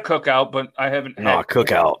 I've had a Cookout, but I haven't. No,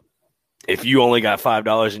 Cookout. If you only got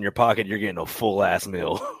 $5 in your pocket, you're getting a full ass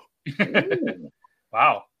meal.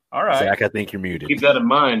 Wow. All right, Zach, I think you're muted. Keep that in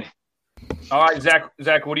mind. All right, Zach,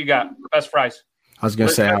 what do you got? Best fries. I was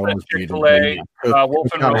gonna say I was Chick-fil-A, Wolf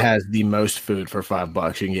and Cookout Roll. has the most food for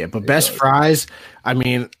 $5 you can get, but best fries. I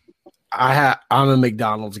mean, I'm a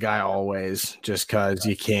McDonald's guy always, just because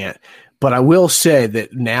you can't. But I will say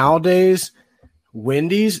that nowadays,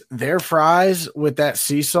 Wendy's, their fries with that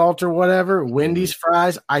sea salt or whatever, Wendy's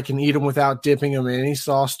fries, I can eat them without dipping them in any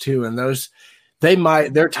sauce too. And those,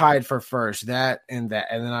 they're tied for first. That. And then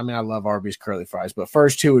I love Arby's curly fries, but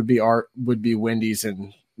first two would be Wendy's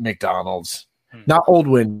and McDonald's. Not old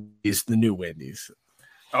Wendy's, the new Wendy's.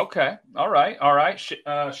 Okay. All right. Shay,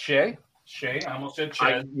 I almost said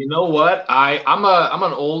Shay. You know what? I'm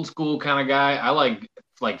an old school kind of guy. I like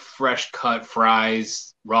fresh cut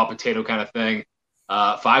fries, raw potato kind of thing.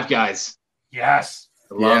 Five Guys. Yes.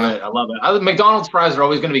 I love it. McDonald's fries are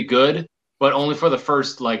always going to be good, but only for the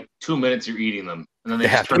first 2 minutes you're eating them, and then they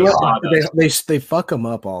fuck them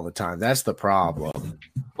up all the time. That's the problem.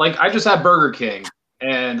 Like I just had Burger King,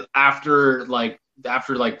 and after 5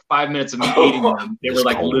 minutes of me eating them, they were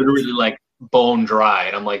literally bone dry,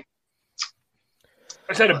 and I'm like,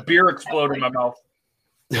 I just had a beer explode in my mouth.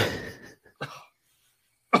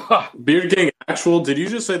 Beer King actual. Did you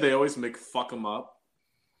just say they always make fuck them up?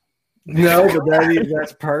 No, but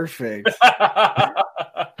that's perfect.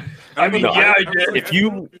 I did. If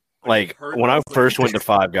you when I first went to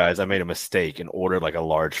Five Guys, I made a mistake and ordered a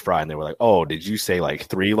large fry, and they were like, "Oh, did you say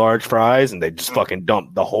 3 large fries?" And they just fucking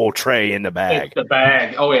dumped the whole tray in the bag. It's the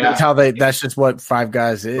bag. Oh yeah, that's just what Five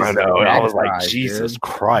Guys is. I know. And I was like, Jesus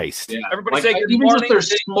Christ! Yeah. Everybody say good even morning. just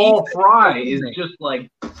their small fry is just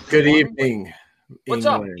good evening. What's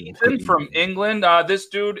up, Ethan from England? This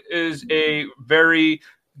dude is a very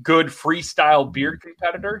good freestyle beard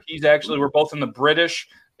competitor. We're both in the British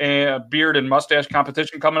beard and mustache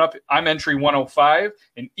competition coming up. I'm entry 105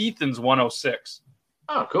 and Ethan's 106.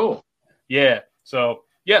 Oh, cool. Yeah. So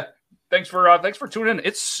yeah, thanks for tuning in.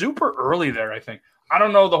 It's super early there, I think. I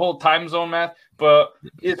don't know the whole time zone math, but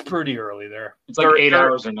it's pretty early there. It's like 8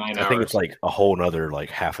 hours or 9 hours. I think it's like a whole nother like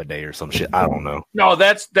half a day or some shit. I don't know. No,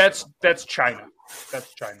 that's China.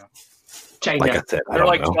 That's China. Like I said, I They're don't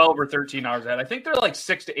like know. 12 or 13 hours ahead. I think they're like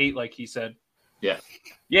 6 to 8, like he said. Yeah.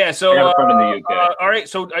 Yeah. So, I got a friend in the UK. all right.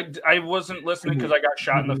 So I wasn't listening because I got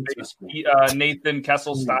shot in the face. Nathan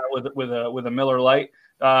Kessel style with a Miller Lite.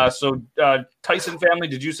 So Tyson family,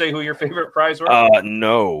 did you say who your favorite fries were?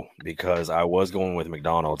 No, because I was going with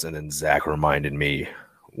McDonald's, and then Zach reminded me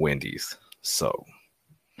Wendy's. So,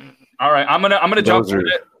 all right, I'm gonna jump Those are- to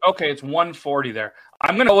it. Okay, it's 140 there.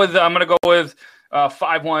 I'm gonna go with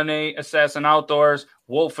 518 Assassin Outdoors,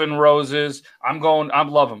 Wolf and Roses. I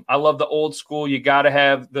love them. I love the old school. You got to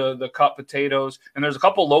have the cut potatoes. And there's a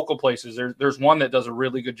couple local places. There's one that does a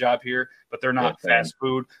really good job here, but they're not fast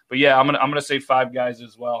food. But yeah, I'm gonna say Five Guys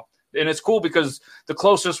as well. And it's cool because the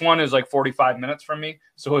closest one is like 45 minutes from me,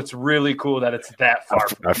 so it's really cool that it's that far.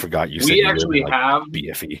 I forgot you said We you actually really have like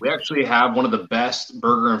BFE. we actually have one of the best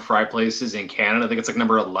burger and fry places in Canada. I think it's like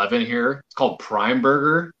number 11 here. It's called Prime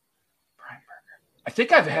Burger. I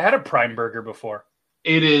think I've had a Prime Burger before.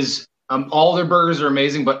 It is all their burgers are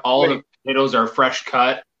amazing, but all the potatoes are fresh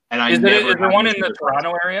cut. And Is there one in the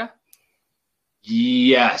Toronto area?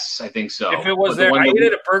 Yes, I think so. If it was But there, I that ate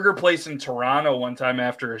at a burger place in Toronto one time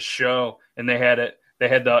after a show, and they had it. They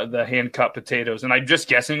had the hand cut potatoes, and I'm just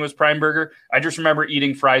guessing it was Prime Burger. I just remember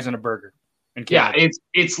eating fries and a burger. In Yeah, Canada.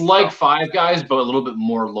 it's like Five Guys, but a little bit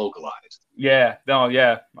more localized. Yeah. No.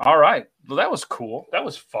 Yeah. All right. Well, that was cool. That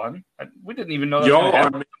was fun. We didn't even know that. Y'all was are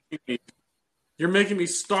gonna happen. you're making me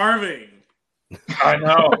starving. I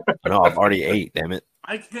know. No, I've already ate. Damn it!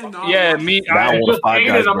 I cannot. Yeah, watch- me. Now I want a Five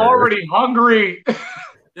Guys I'm burger. already hungry.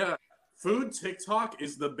 Yeah, food TikTok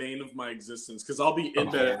is the bane of my existence because I'll be in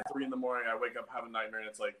bed at 3 a.m. I wake up, have a nightmare, and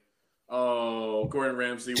it's like, oh, Gordon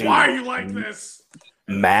Ramsay, Dude. why are you like this?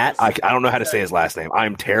 Matt, I don't know how to say his last name.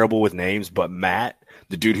 I'm terrible with names, but Matt,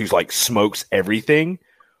 the dude who's like smokes everything.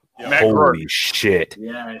 Matt Holy Rourke. shit!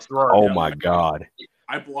 Yeah, it's Oh my god!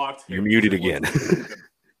 I blocked him. You're muted again.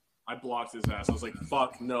 I blocked his ass. I was like,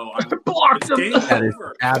 fuck, no. I blocked it's game That is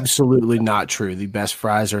over. absolutely not true. The best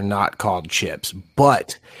fries are not called chips.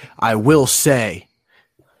 But I will say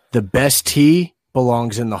the best tea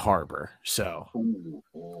belongs in the harbor. So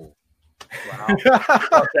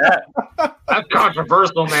That's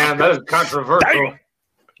controversial, man. That is controversial.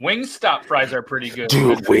 Wingstop fries are pretty good.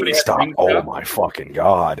 Dude, Does anybody have Wingstop! Oh Wingstop? my fucking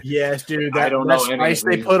god! yes, dude, I that don't know any spice of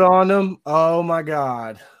they these. put on them. Oh my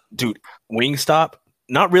god. Dude, Wingstop.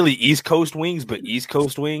 Not really East Coast wings, but East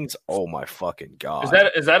Coast wings. Oh my fucking god!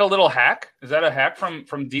 Is that a little hack? Is that a hack from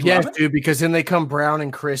D11? Yes, dude, because then they come brown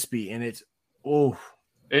and crispy, and it's Is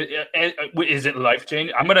it life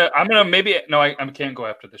changing? I'm gonna maybe I can't go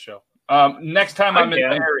after the show. Next time I'm in the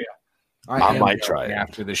area. I am might going try it.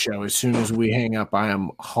 after the show. As soon as we hang up, I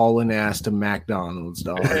am hauling ass to McDonald's,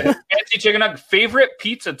 dog. Fancy chicken nugget. Favorite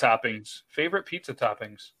pizza toppings.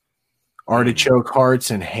 Artichoke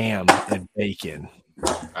hearts and ham and bacon.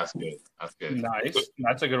 That's good. That's good. Nice.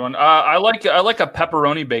 That's a good one. I like a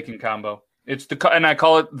pepperoni bacon combo. It's and I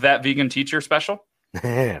call it that vegan teacher special.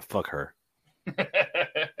 Fuck her.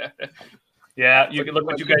 Yeah, you can look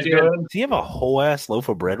what you guys did. Does he have a whole ass loaf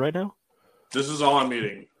of bread right now? This is all I'm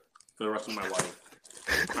eating for the rest of my life.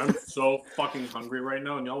 I'm so fucking hungry right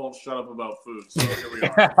now, and y'all won't shut up about food. So here we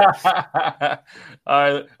are.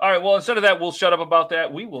 All right. Well, instead of that, we'll shut up about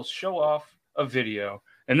that. We will show off a video.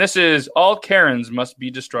 And this is all Karens must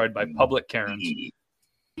be destroyed by public Karens.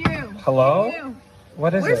 Hello?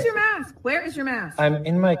 What is Where's it? your mask? Where is your mask? I'm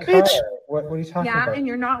in my car. What are you talking Yeah, about? and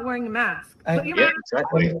you're not wearing a mask. I- Put your Yeah, mask.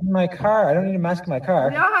 I'm in my car. I don't need a mask in my car.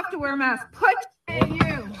 We all have to wear a mask. Put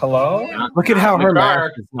you. Hello? Look at how her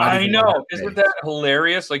mask is not I even know. on her Isn't face. that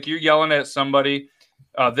hilarious? Like you're yelling at somebody.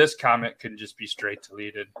 This comment can just be straight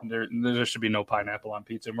deleted. There should be no pineapple on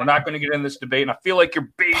pizza. And we're not going to get in this debate. And I feel like you're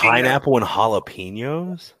baiting. Pineapple and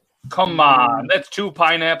jalapenos? Come on. That's 2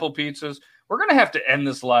 pineapple pizzas. We're going to have to end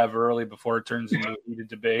this live early before it turns into a heated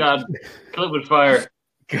debate. God, kill it with fire.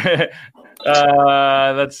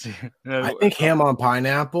 Let's see. I think ham on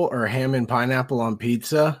pineapple or ham and pineapple on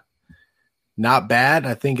pizza, not bad.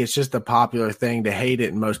 I think it's just a popular thing to hate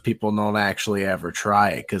it, and most people don't actually ever try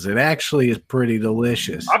it because it actually is pretty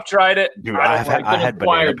delicious. I've tried it. Dude, I I don't like had the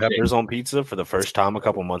banana acquired thing. peppers on pizza for the first time a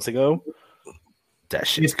couple months ago. That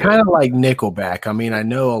shit. It's kind of like Nickelback. I mean, I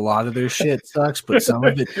know a lot of their shit sucks, but some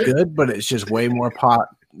of it's good. But it's just way more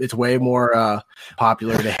It's way more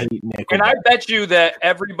popular to hate Nickelback. And I bet you that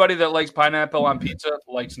everybody that likes pineapple on pizza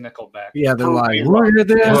likes Nickelback. Yeah, they're like, Prove me look at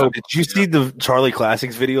this. Bro, did you see the Charlie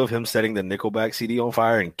Classics video of him setting the Nickelback CD on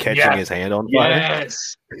fire and catching Yes. his hand on fire?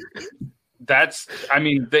 Yes. That's. I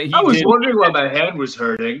mean, I was wondering why my hand was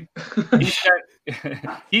hurting.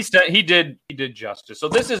 He did justice. So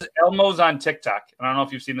this is Elmo's on TikTok. And I don't know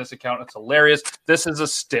if you've seen this account. It's hilarious. This is a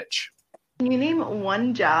stitch. Can you name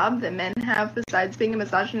one job that men have besides being a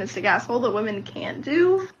misogynistic asshole that women can't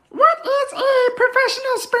do? What is a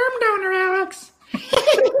professional sperm donor, Alex?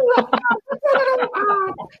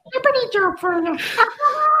 Pretty joke for you.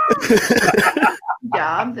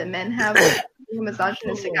 Job that men have besides being a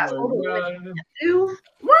misogynistic asshole that women can't do?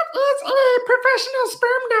 What is a professional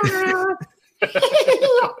sperm donor, Alex?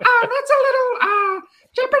 That's a little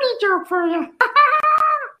Jeopardy joke for you.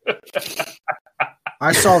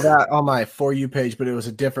 I saw that on my For You page, but it was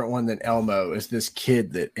a different one than Elmo. It's this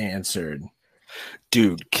kid that answered.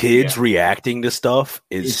 Dude, kids reacting to stuff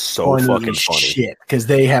is so fucking funny. Shit, because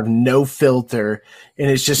they have no filter, and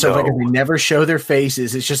it's just so fucking. They never show their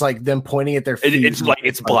faces. It's just like them pointing at their feet. It's like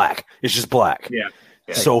it's black. It's just black. Yeah.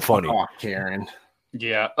 So funny. Oh, Karen.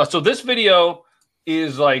 Yeah. So this video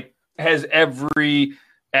is like has every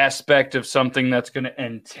aspect of something that's going to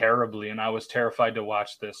end terribly, and I was terrified to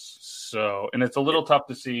watch this. So, and it's a little tough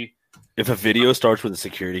to see. If a video starts with a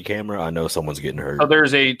security camera, I know someone's getting hurt. Oh,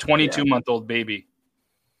 there's a 22-month-old baby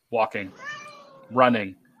walking,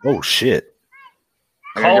 running. Oh shit!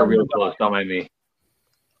 I gotta get real close. Don't mind me.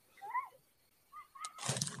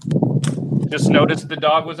 Just noticed the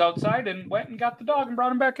dog was outside and went and got the dog and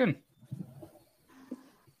brought him back in.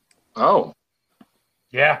 Oh,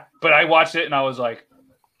 yeah. But I watched it and I was like,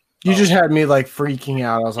 you just had me like freaking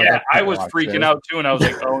out. I was like, yeah, I was freaking out too, and I was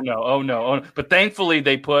like, oh no. But thankfully,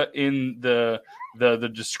 they put in the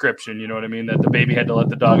description. You know what I mean? That the baby had to let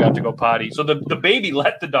the dog out to go potty. So the baby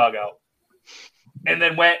let the dog out, and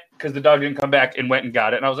then went because the dog didn't come back and went and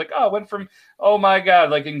got it. And I was like, oh, it went from my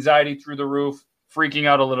god, like anxiety through the roof, freaking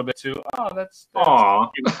out a little bit too. Oh, that's a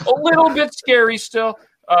little bit scary still,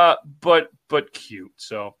 but cute.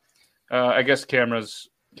 So I guess cameras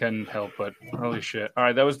can help, but holy shit. All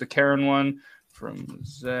right, that was the Karen one from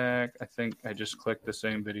Zach. I think I just clicked the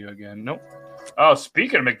same video again. Nope. Oh,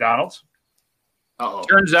 speaking of McDonald's,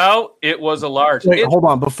 turns out it was a large. Wait, hold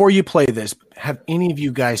on. Before you play this, have any of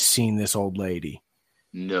you guys seen this old lady?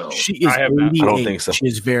 No. She is 88. I don't think so. She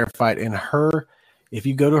is verified. And if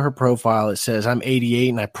you go to her profile, it says, I'm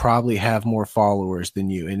 88 and I probably have more followers than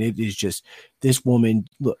you. And it is just this woman.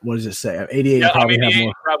 Look, what does it say? I'm 88. Yeah, probably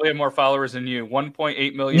have more followers than you.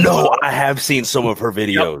 1.8 million. No, followers. I have seen some of her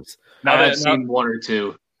videos. Yep. I've seen one or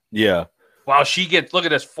two. Yeah. Wow, she gets, look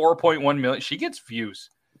at this, 4.1 million. She gets views.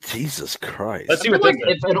 Jesus Christ. Let's see what this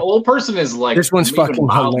if an old person is like, this one's fucking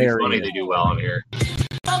hilarious. Funny, they do well on here.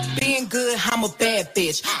 Fuck being good, I'm a bad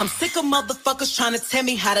bitch. I'm sick of motherfuckers trying to tell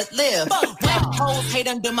me how to live. Whack hoes hate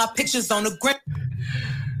under my pictures on the gram.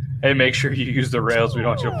 Hey, make sure you use the rails. We don't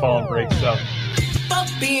want you to fall and break stuff. Fuck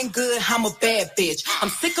being good, I'm a bad bitch. I'm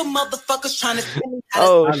sick of motherfuckers trying to tell me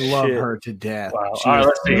how to I love her to death. Wow. All right,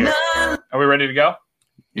 let's see here. Are we ready to go?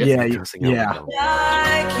 Yeah.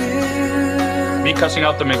 Me cussing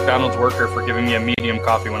out the McDonald's worker for giving me a medium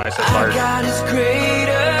coffee when I said large. God is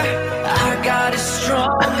greater. Our God is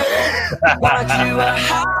stronger. But you are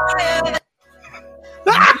higher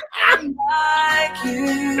than like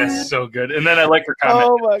you. That's so good. And then I like her comment.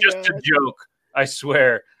 Oh my Just a joke. I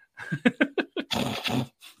swear.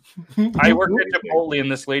 I worked at Chipotle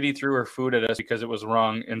and this lady threw her food at us because it was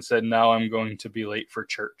wrong and said, now I'm going to be late for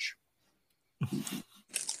church.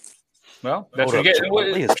 Well, that's what you get.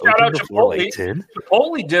 Shout out Chipotle.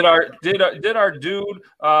 Chipotle did our dude.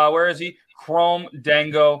 Where is he? Chrome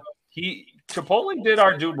Dango. Chipotle did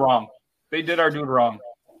our dude wrong. They did our dude wrong.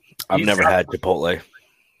 I've never had Chipotle.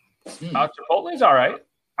 Chipotle's all right.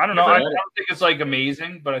 I don't know. I don't think it's like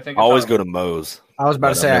amazing, but I think I always go to Moe's. I was about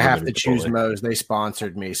to say I have to choose Moe's. They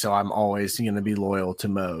sponsored me, so I'm always going to be loyal to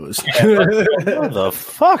Moe's.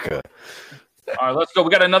 Motherfucker. All right, let's go.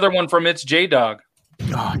 We got another one from It's J Dog.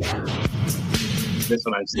 Oh, this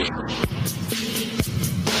one I've seen.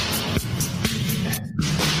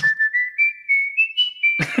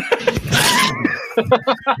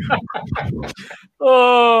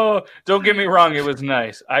 Oh, don't get me wrong. It was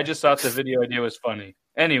nice. I just thought the video idea was funny.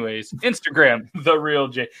 Anyways, Instagram, The Real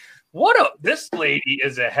J. This lady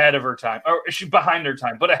is ahead of her time. Or she's behind her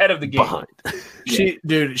time, but ahead of the game. She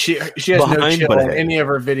has no chill in any of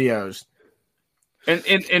her videos.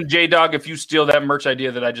 And J Dog, if you steal that merch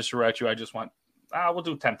idea that I just threw at you, I just want we'll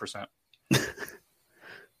do 10%. All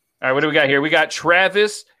right, what do we got here? We got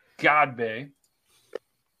Travis Godbey.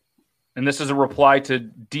 And this is a reply to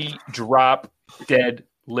D Drop Dead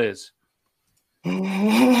Liz. Hear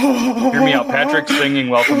me out. Patrick singing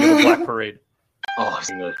Welcome to the Black Parade. Oh, I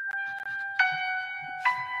sing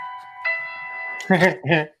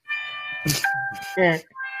that. When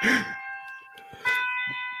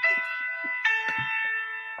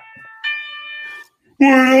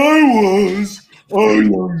I was a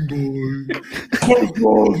young boy, my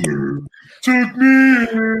father took me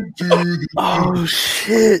into the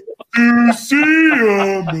shit to see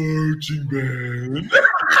a marching band.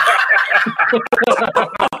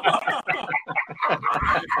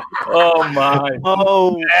 Oh my!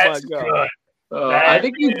 Oh That's my god! good. I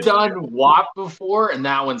think you've done WAP before, and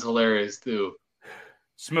that one's hilarious too.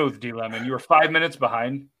 Smooth, D Lemon. You were 5 minutes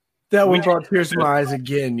behind. That one brought tears to my eyes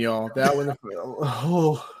again, y'all. That one.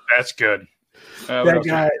 Oh, That's good. that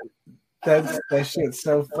guy. That shit's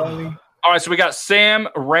so funny. All right, so we got Sam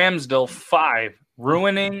Ramsdell 5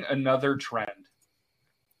 ruining another trend.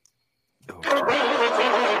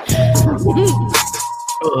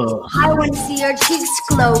 I want to see your cheeks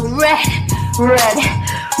glow red, red,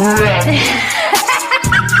 red.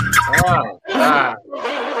 I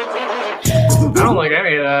don't like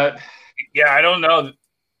any of that. Yeah, I don't know.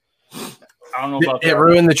 I don't know about It that.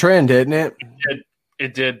 ruined the trend, didn't it?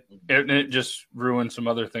 It did. It just ruined some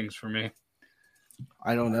other things for me.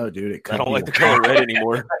 I don't know, dude. It I don't like the color red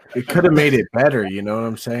anymore. It could have made it better. You know what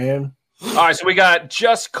I'm saying? All right, so we got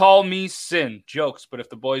Just Call Me Sin jokes, but if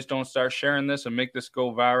the boys don't start sharing this and make this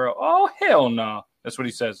go viral, oh, hell no. That's what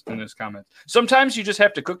he says in his comments. Sometimes you just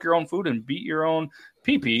have to cook your own food and beat your own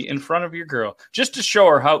pee-pee in front of your girl just to show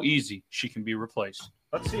her how easy she can be replaced.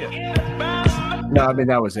 Let's see it. No, I mean,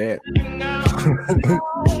 that was it.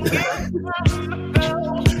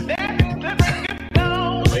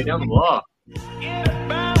 Lay down the law.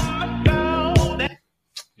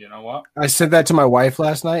 You know what? I sent that to my wife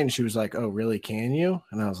last night, and she was like, "Oh, really? Can you?"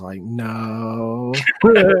 And I was like, "No."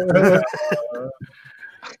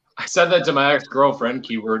 I said that to my ex-girlfriend,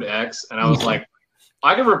 keyword X, and I was like,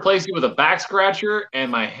 I can replace you with a back scratcher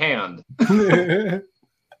and my hand.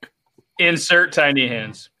 Insert tiny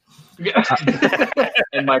hands.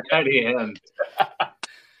 And my tiny hand.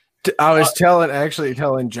 I was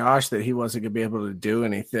telling Josh that he wasn't gonna be able to do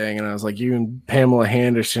anything, and I was like, "You and Pamela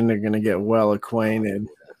Henderson are gonna get well acquainted."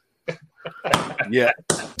 Yeah,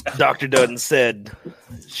 Dr. Dutton said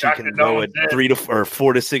she Dr. can go at Dutton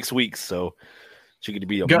 4 to 6 weeks, so she could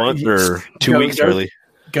be a Go- month or 2 go- weeks go- early.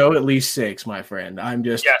 Go at least 6, my friend. I'm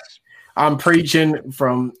preaching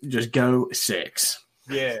from just go 6.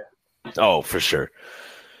 Yeah. Oh, for sure.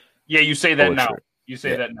 Yeah, you say that For now. sure. You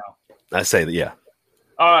say Yeah. that now. I say that, yeah.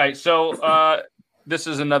 All right, so this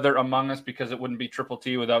is another Among Us because it wouldn't be Triple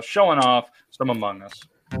T without showing off some Among Us.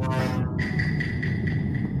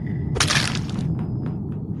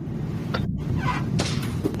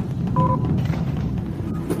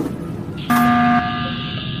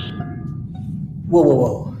 Whoa, whoa,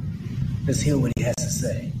 whoa. Let's hear what he has to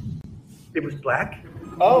say. It was black?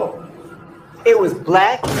 Oh, it was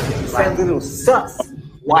black. Sounds a little sus.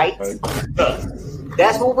 White.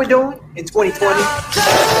 That's what we're doing in 2020.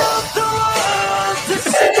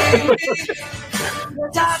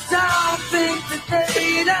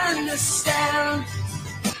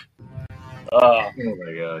 Oh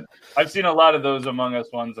my god! I've seen a lot of those Among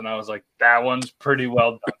Us ones, and I was like, "That one's pretty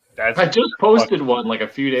well done." That's I just posted one like a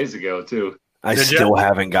few days ago too. I Did ya? still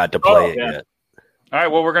haven't got to play it yeah. yet. All right,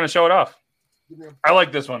 well, we're gonna show it off. I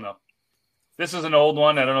like this one though. This is an old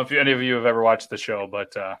one. I don't know if any of you have ever watched the show,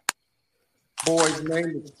 but Boy's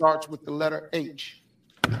name that starts with the letter H.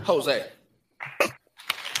 Jose.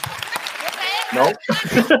 Nope.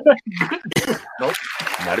 Nope.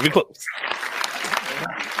 Not even close.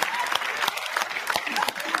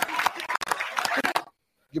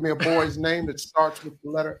 Give me a boy's name that starts with the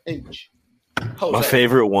letter H. Jose. My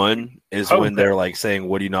favorite one is Jose. when they're like saying,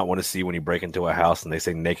 "What do you not want to see when you break into a house?" And they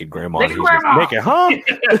say "naked grandma." Naked and he's just, grandma! naked, huh?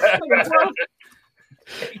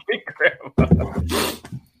 Big grandma.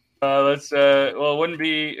 Let's. Well, it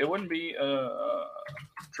wouldn't be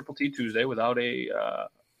Triple T Tuesday without a.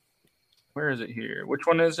 Where is it here? Which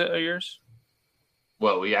one is it? Yours?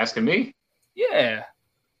 What, were you asking me? Yeah.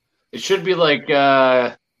 It should be like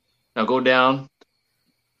now go down.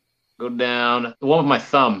 Go down. The one with my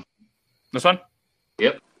thumb. This one?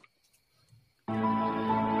 Yep.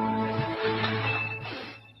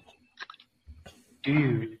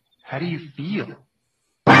 Dude, how do you feel?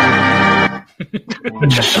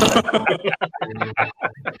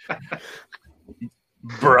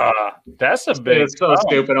 Bruh. That's a big. It's so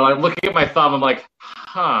stupid. I'm like looking at my thumb. I'm like,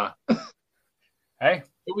 huh. Hey.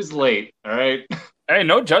 It was late. All right. Hey,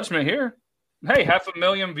 no judgment here. Hey,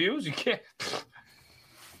 500,000 views. You can't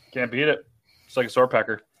beat it. It's like a sword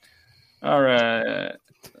packer. All right.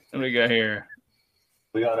 What do we got here?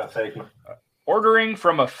 We got a fake. Ordering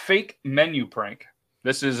from a fake menu prank.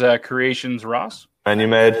 This is Creations Ross. menu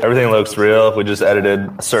made. Everything looks real. We just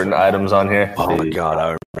edited certain items on here. Oh my god,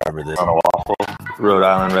 I remember this. On a waffle, Rhode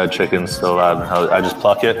Island red chicken still alive. I just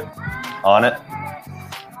pluck it on it.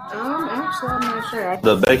 Actually, I'm not sure.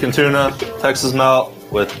 The bacon tuna, Texas melt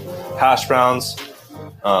with hash browns,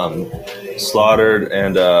 slaughtered,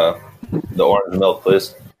 and the orange milk,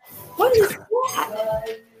 please. What is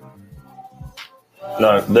that?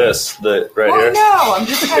 No, the right Oh here. no! I'm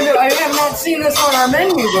just kind of. I have not seen this on our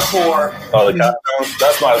menu before. Oh, the hash browns.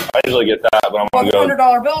 That's my. I usually get that, but I'm gonna go.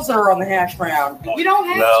 $100 bills that are on the hash brown. We don't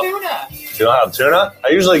have No. tuna. You don't have tuna? I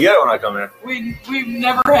usually get it when I come here. We've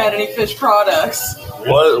never had any fish products.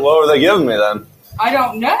 What were they giving me then? I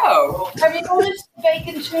don't know. Have you noticed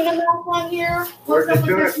bacon tuna milk on here? Where's the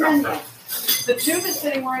tuna come menu? The tuna's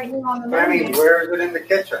sitting right here on the I menu. mean, where is it in the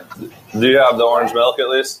kitchen? Do you have the orange milk at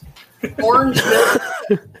least? Orange milk?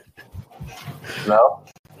 No?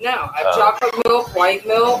 No, I have chocolate milk, white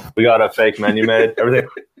milk. We got a fake menu made. Everything.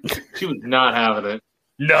 She was not having it.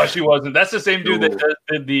 No, she wasn't. That's the same dude that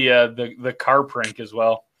did the car prank as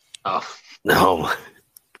well. Oh no.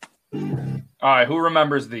 All right, who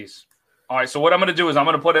remembers these? All right, so what I'm going to do is I'm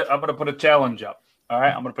going to put a challenge up. All right,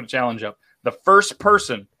 I'm going to put a challenge up. The first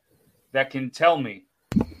person that can tell me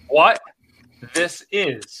what this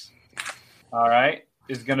is, all right,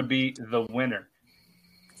 is going to be the winner.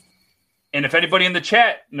 And if anybody in the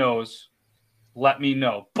chat knows, let me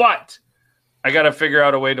know. But I got to figure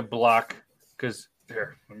out a way to block because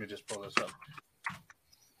here, let me just pull this up.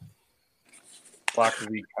 Block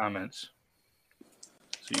the comments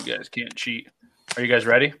so you guys can't cheat. Are you guys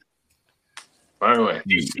ready? By the way, if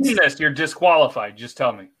you've seen this, you're disqualified. Just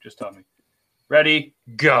tell me. Ready?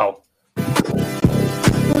 Go.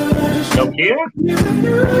 Nokia?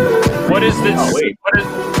 What is this? Oh, wait.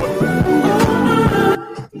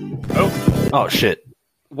 Oh shit.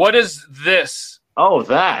 What is this? Oh,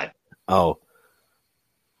 that. Oh.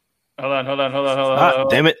 Hold on.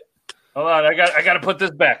 Damn it. Hold on. I got to put this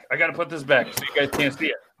back. so you guys can't see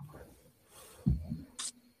it.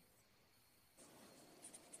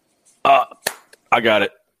 I got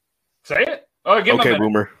it. Say it. Oh, give him a Okay, minute.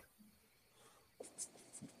 Boomer.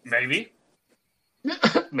 Maybe.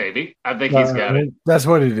 Maybe. I think he's got it. That's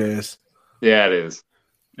what it is. Yeah, it is.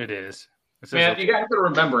 It is. Man, you guys have to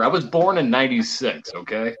remember, I was born in '96.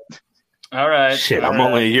 Okay. All right. Shit, I'm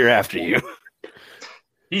only a year after you.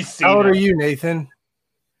 He's How old are you, Nathan?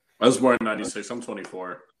 I was born in '96. I'm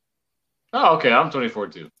 24. Oh, okay. I'm 24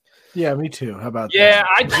 too. Yeah, me too. How about Yeah,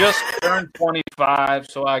 I just turned 25,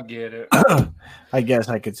 so I get it. that? I guess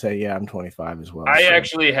I could say, yeah, I'm 25 as well. I so.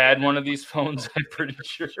 actually had one of these phones, I'm pretty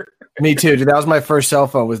sure. Me too, dude. That was my first cell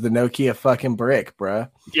phone. Was the Nokia fucking brick, bruh.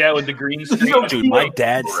 Yeah, with the green screen. Dude, my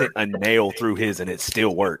dad sent a nail through his and it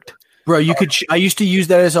still worked. Bro, you could. I used to use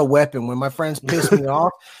that as a weapon. When my friends pissed me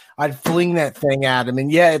off, I'd fling that thing at them, and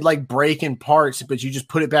yeah, it'd like break in parts, but you just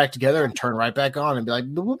put it back together and turn right back on, and be like,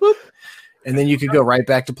 boop, boop, boop. And then you could go right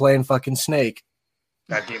back to playing fucking Snake.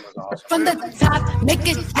 That game was awesome. From the top, make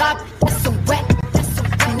it drop. That's a wet. That's a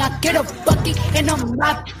wet. Now get a bucket and a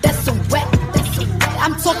mop. That's a wet. That's a wet.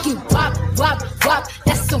 I'm talking wop, wop, wop.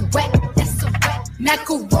 That's a wet. That's a wet.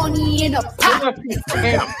 Macaroni in a pot.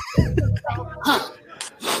 Damn. Huh.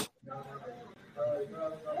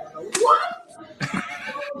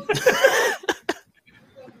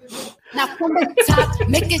 Now from the top,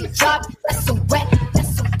 make it drop. That's a wet.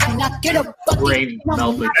 That's a wet. Now get a bucket. Brain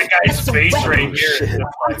melted. That guy's face right here.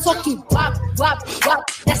 I'm talking wop, wop,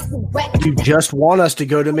 wop. That's the wet. You just want us to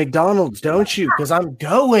go to McDonald's, don't you? Because I'm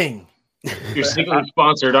going. You're secretly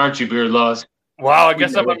sponsored, aren't you, Beard Laws? Wow, I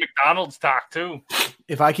guess I'm a McDonald's talk too.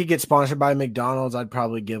 If I could get sponsored by McDonald's, I'd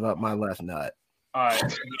probably give up my left nut. All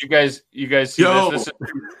right, you guys see Yo. this? This is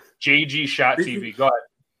JG Shot TV. Go ahead.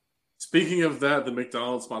 Speaking of that, the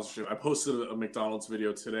McDonald's sponsorship, I posted a McDonald's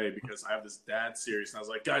video today because I have this dad series, and I was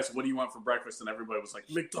like, guys, what do you want for breakfast? And everybody was like,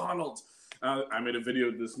 McDonald's. I made a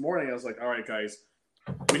video this morning. I was like, all right, guys,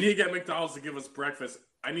 we need to get McDonald's to give us breakfast.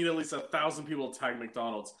 I need at least 1,000 people to tag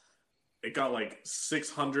McDonald's. It got like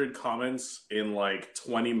 600 comments in like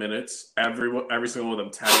 20 minutes. Every single one of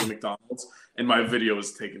them tagging McDonald's, and my video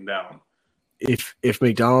was taken down. If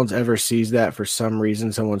McDonald's ever sees that for some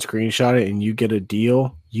reason, someone screenshot it and you get a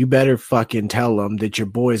deal, you better fucking tell them that your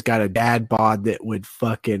boy's got a dad bod that would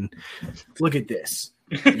fucking look at this.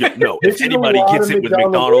 No, if anybody gets it with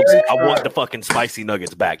McDonald's, I want the fucking spicy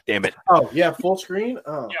nuggets back. Damn it. Oh yeah, full screen.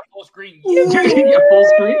 Oh yeah, full screen. Yeah, full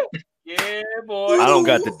screen. Yeah, boy. I don't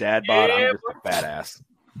got the dad bod. I'm just a badass.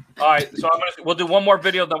 All right, so we'll do one more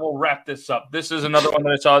video, then we'll wrap this up. This is another one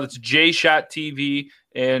that I saw. That's J Shot TV,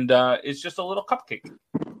 and it's just a little cupcake.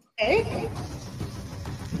 Hey.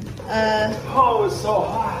 Oh, it's so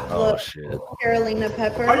hot. Oh shit. Carolina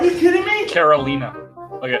Pepper. Are you kidding me? Carolina.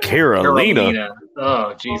 Look at Carolina.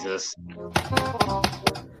 Oh, Jesus.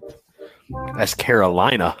 That's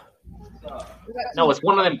Carolina. No, it's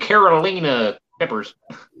one of them Carolina peppers.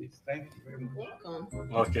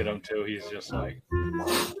 Look at him too. He's just like.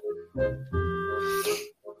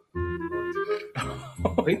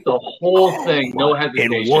 Eat the whole thing, no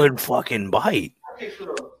hesitation. In one fucking bite.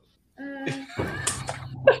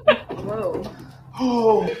 Whoa.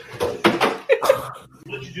 Oh.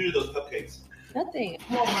 What did you do to those cupcakes? Nothing.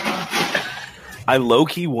 I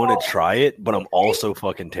low-key want to try it, but I'm also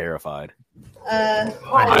fucking terrified.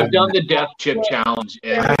 I've done the death chip challenge.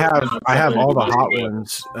 I have all the hot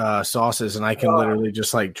ones sauces, and I can literally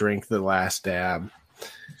just like drink the last dab.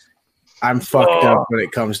 I'm fucked up when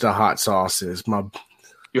it comes to hot sauces.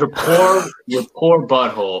 Your poor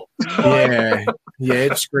butthole. Yeah,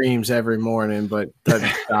 it screams every morning, but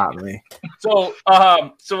doesn't stop me. So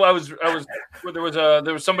there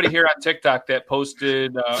was somebody here on TikTok that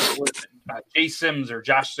posted Jay Sims or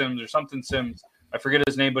Josh Sims or something Sims. I forget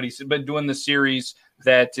his name, but he's been doing the series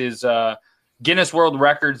that is Guinness World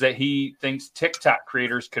Records that he thinks TikTok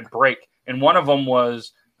creators could break, and one of them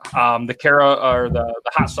was the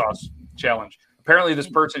hot sauce challenge. Apparently, this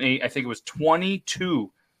person ate, I think it was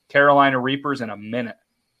 22 Carolina Reapers in a minute,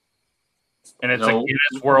 and it's a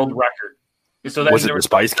Guinness World Record. So was it the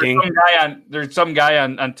Spice King? There's some guy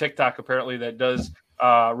on TikTok apparently that does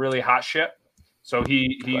really hot shit. So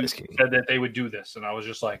he said that they would do this, and I was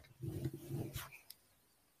just like,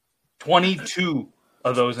 22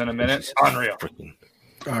 of those in a minute, unreal.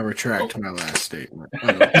 I retract my last statement.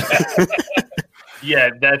 Yeah,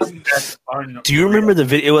 that's unreal. Do you remember the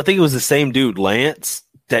video? I think it was the same dude, Lance,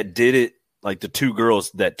 that did it. Like the two girls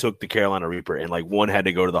that took the Carolina Reaper, and like one had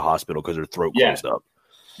to go to the hospital because her throat closed up.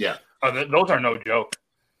 Yeah, those are no joke.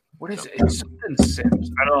 What is it? It's something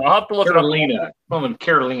Sims. I don't know. I'll have to look Carolina. it up.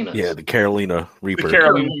 Carolina. Yeah, the Carolina Reaper. The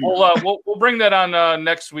Carolina. We'll bring that on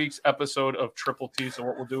next week's episode of Triple T. So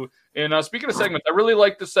what we'll do. And speaking of segments, I really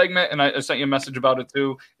like the segment, and I sent you a message about it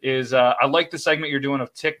too. I like the segment you're doing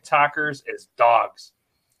of TikTokers as dogs.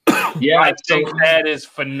 Yeah, I think that is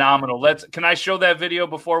phenomenal. Can I show that video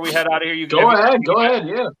before we head out of here? Go ahead.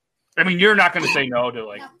 Yeah. I mean, you're not going to say no to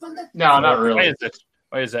like. No, not really.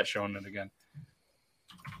 Why is that showing it again?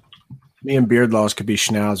 Me and Beardlaws could be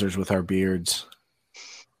schnauzers with our beards.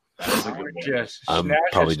 I'm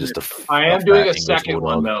probably just I am doing a second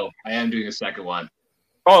one, though. I am doing a second one.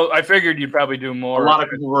 Oh, I figured you'd probably do more. A lot of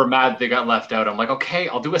people were mad they got left out. I'm like, okay,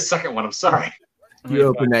 I'll do a second one. I'm sorry. You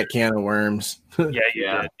opened that can of worms.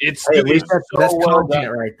 Yeah. It's at least that's well content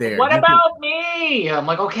done. right there. What about me? I'm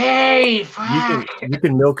like, okay, fuck. You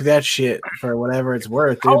can milk that shit for whatever it's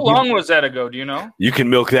worth. How long was that ago? Do you know? You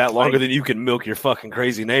can milk that longer than you can milk your fucking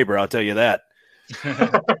crazy neighbor. I'll tell you that. You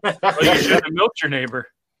should have milked your neighbor.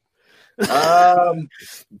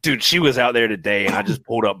 Dude, she was out there today, and I just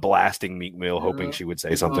pulled up blasting Meek Mill, hoping she would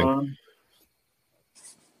say something.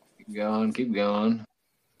 Keep going.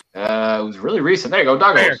 It was really recent. There you go,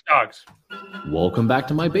 dogs. Welcome back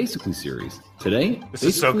to my Basically series. Today, this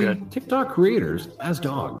is so good. TikTok creators as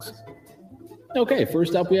dogs. Okay,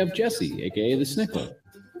 first up we have Jesse, aka the Snickler.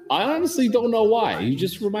 I honestly don't know why. He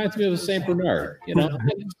just reminds me of a Saint Bernard. You know,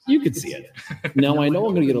 you could see it. Now I know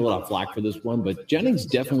I'm going to get a lot of flack for this one, but Jennings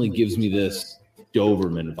definitely gives me this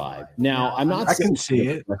Doberman vibe. Now I'm not. I can see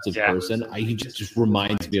it. Person. He just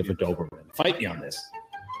reminds me of a Doberman. Fight me on this.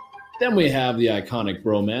 Then we have the iconic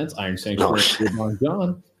bromance, Iron Sanctuary, Long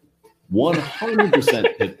John.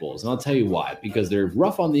 100% pit bulls. And I'll tell you why. Because they're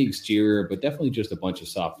rough on the exterior, but definitely just a bunch of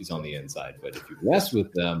softies on the inside. But if you mess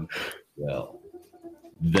with them, well.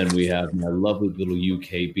 Then we have my lovely little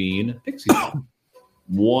UK bean, Pixie.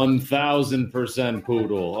 1,000%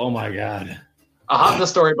 poodle. Oh, my God. I'll have the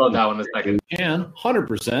story about that one in a second. And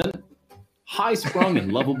 100% high-sprung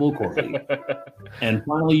and lovable Corky. And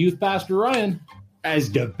finally, Youth Pastor Ryan.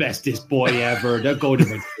 As the bestest boy ever. The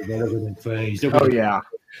golden face. Oh, yeah.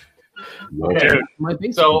 Dude,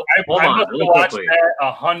 so I must have watched that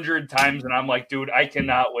 100 times, and I'm like, dude, I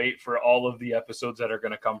cannot wait for all of the episodes that are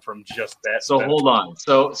going to come from just that. So hold on.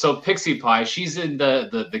 So Pixie Pie, she's in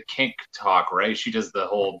the kink talk, right? She does the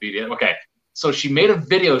whole BDSM. Okay, so she made a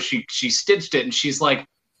video. She stitched it, and she's like,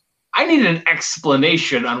 I need an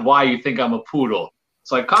explanation on why you think I'm a poodle.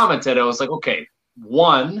 So I commented. I was like, okay,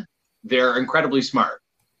 1, they're incredibly smart.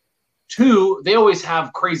 2, they always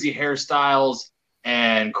have crazy hairstyles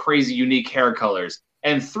and crazy unique hair colors.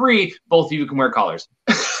 And 3, both of you can wear collars.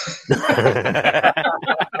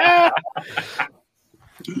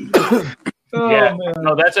 Yeah,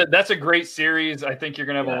 no, that's a great series. I think you're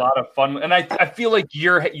gonna have a lot of fun, and I feel like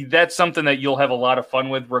that's something that you'll have a lot of fun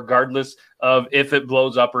with, regardless of if it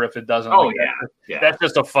blows up or if it doesn't. Oh, Like, yeah. that's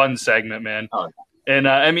just a fun segment, man. Oh, and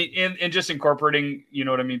I mean, and just incorporating, you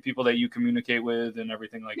know what I mean, people that you communicate with and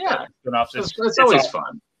everything like that. It's always awesome.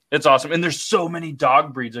 fun. It's awesome, and there's so many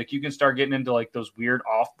dog breeds. Like you can start getting into like those weird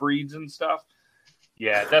off breeds and stuff.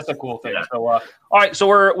 Yeah, that's a cool thing. So, all right, so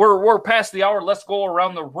we're past the hour. Let's go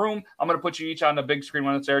around the room. I'm going to put you each on the big screen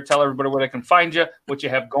when it's there. Tell everybody where they can find you, what you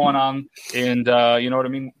have going on, and you know what I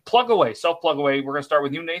mean. Plug away, self-plug away. We're going to start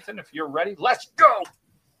with you, Nathan. If you're ready, let's go.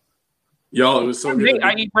 Y'all, it was so good.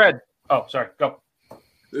 I eat bread. Oh, sorry. Go.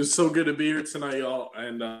 It was so good to be here tonight, y'all,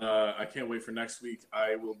 and I can't wait for next week.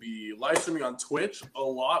 I will be live streaming on Twitch a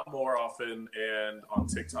lot more often and on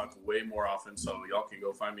TikTok way more often, so y'all can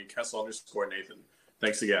go find me, Kessel_Nathan.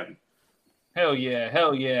 Thanks again. Hell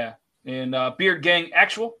yeah. And Beard Gang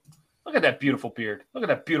Actual. Look at that beautiful beard. Look at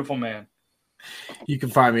that beautiful man. You can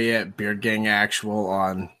find me at Beard Gang Actual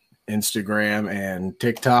on Instagram and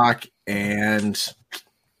TikTok, and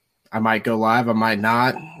I might go live. I might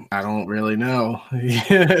not. I don't really know.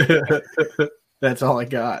 That's all I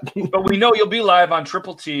got. But we know you'll be live on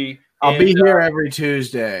Triple T. I'll be here every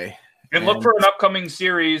Tuesday. And look for an upcoming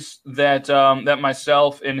series that that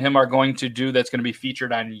myself and him are going to do that's going to be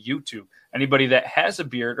featured on YouTube. Anybody that has a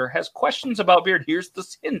beard or has questions about beard, here's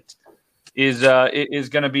this hint, is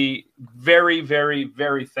going to be very, very,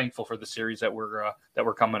 very thankful for the series that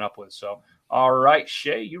we're coming up with. So, all right,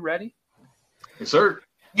 Shay, you ready? Yes, sir.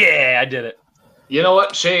 Yeah, I did it. You know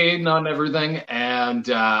what? Shade on everything, and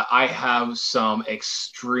I have some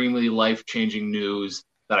extremely life-changing news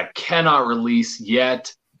that I cannot release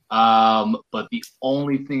yet. But the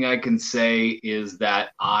only thing I can say is that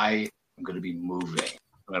I am going to be moving.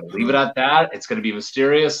 I'm going to leave it at that. It's going to be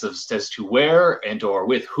mysterious as to where and or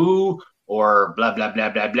with who or blah, blah, blah,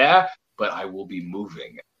 blah, blah. But I will be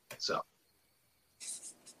moving. So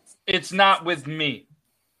it's not with me.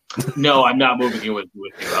 No, I'm not moving in with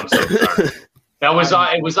you. I'm so sorry. That was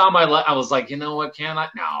it was on my I was like, you know what, can I?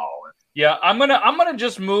 No. Yeah, I'm gonna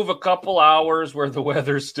just move a couple hours where the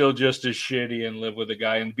weather's still just as shitty and live with a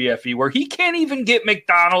guy in BFE where he can't even get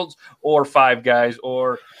McDonald's or Five Guys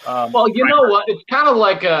or. Well, you know what? It's kind of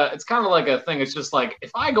like a thing. It's just like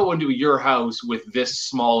if I go into your house with this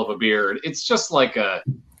small of a beard, it's just like a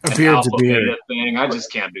beard's a beard thing. I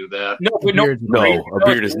just can't do that. No, a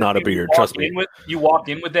beard is not a beard. Trust me. You walk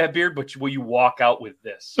in with that beard, but will you walk out with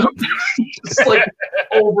this? Just like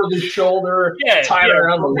over the shoulder, tied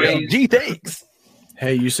around the waist. Gee, thanks.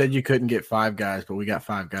 Hey, you said you couldn't get Five Guys, but we got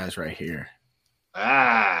Five Guys right here.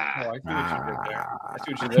 I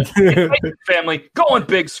see what you did there. Family, go on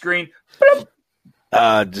big screen.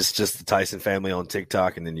 Just the Tyson family on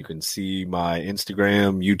TikTok, and then you can see my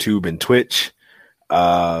Instagram, YouTube, and Twitch.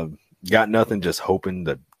 Got nothing, just hoping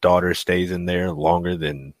the daughter stays in there longer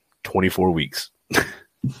than 24 weeks.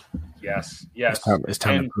 Yes. It's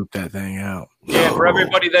time to poop that thing out. Yeah, for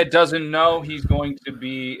everybody that doesn't know, he's going to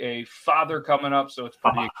be a father coming up, so it's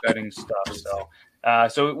pretty exciting stuff.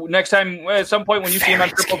 So next time, at some point when you see him on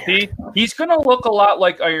Triple T, he's going to look a lot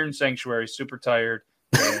like Iron Sanctuary, super tired.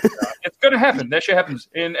 And, it's going to happen. That shit happens.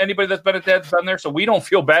 And anybody that's been at dad's been there, so we don't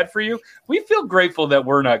feel bad for you. We feel grateful that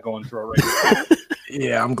we're not going through it right now.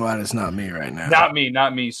 Yeah, I'm glad it's not me right now. Not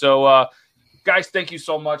me. So, guys, thank you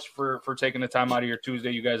so much for taking the time out of your Tuesday.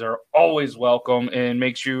 You guys are always welcome, and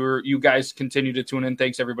make sure you guys continue to tune in.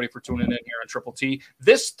 Thanks, everybody, for tuning in here on Triple T.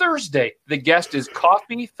 This Thursday, the guest is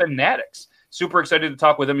Coffee Fanatics. Super excited to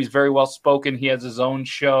talk with him. He's very well spoken. He has his own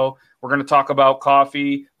show. We're going to talk about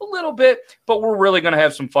coffee a little bit, but we're really going to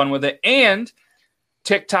have some fun with it. And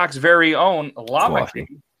TikTok's very own Llama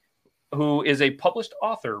King, who is a published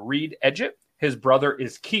author, Reed Edgett. His brother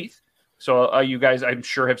is Keith. So you guys, I'm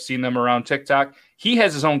sure, have seen them around TikTok. He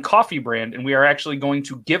has his own coffee brand, and we are actually going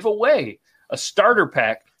to give away a starter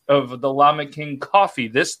pack of the Llama King coffee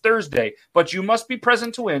this Thursday. But you must be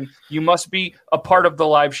present to win. You must be a part of the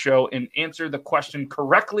live show and answer the question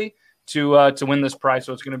correctly to win this prize.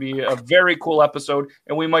 So it's going to be a very cool episode,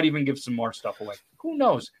 and we might even give some more stuff away. Who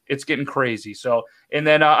knows? It's getting crazy. So, and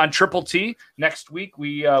then on Triple T next week,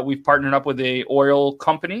 we've partnered up with a oil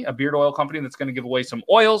company, a beard oil company that's going to give away some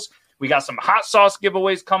oils. We got some hot sauce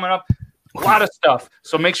giveaways coming up. A lot of stuff.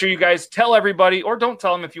 So make sure you guys tell everybody, or don't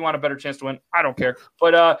tell them if you want a better chance to win. I don't care.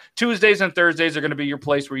 But Tuesdays and Thursdays are going to be your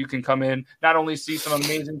place where you can come in, not only see some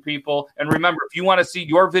amazing people. And remember, if you want to see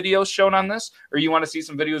your videos shown on this, or you want to see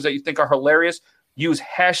some videos that you think are hilarious, use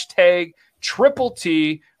hashtag Triple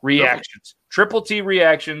T Reactions. Triple T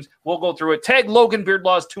Reactions. We'll go through it. Tag Logan Beard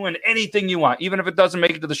Laws 2 in anything you want. Even if it doesn't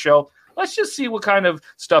make it to the show, let's just see what kind of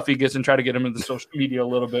stuff he gets and try to get him into the social media a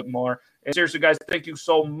little bit more. And seriously, guys, thank you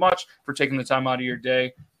so much for taking the time out of your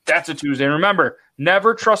day. That's a Tuesday. And remember,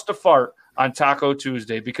 never trust a fart on Taco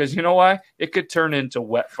Tuesday, because you know why? It could turn into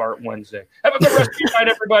Wet Fart Wednesday. Have a good rest of your night,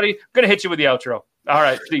 everybody. I'm going to hit you with the outro. All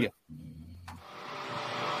right, see you.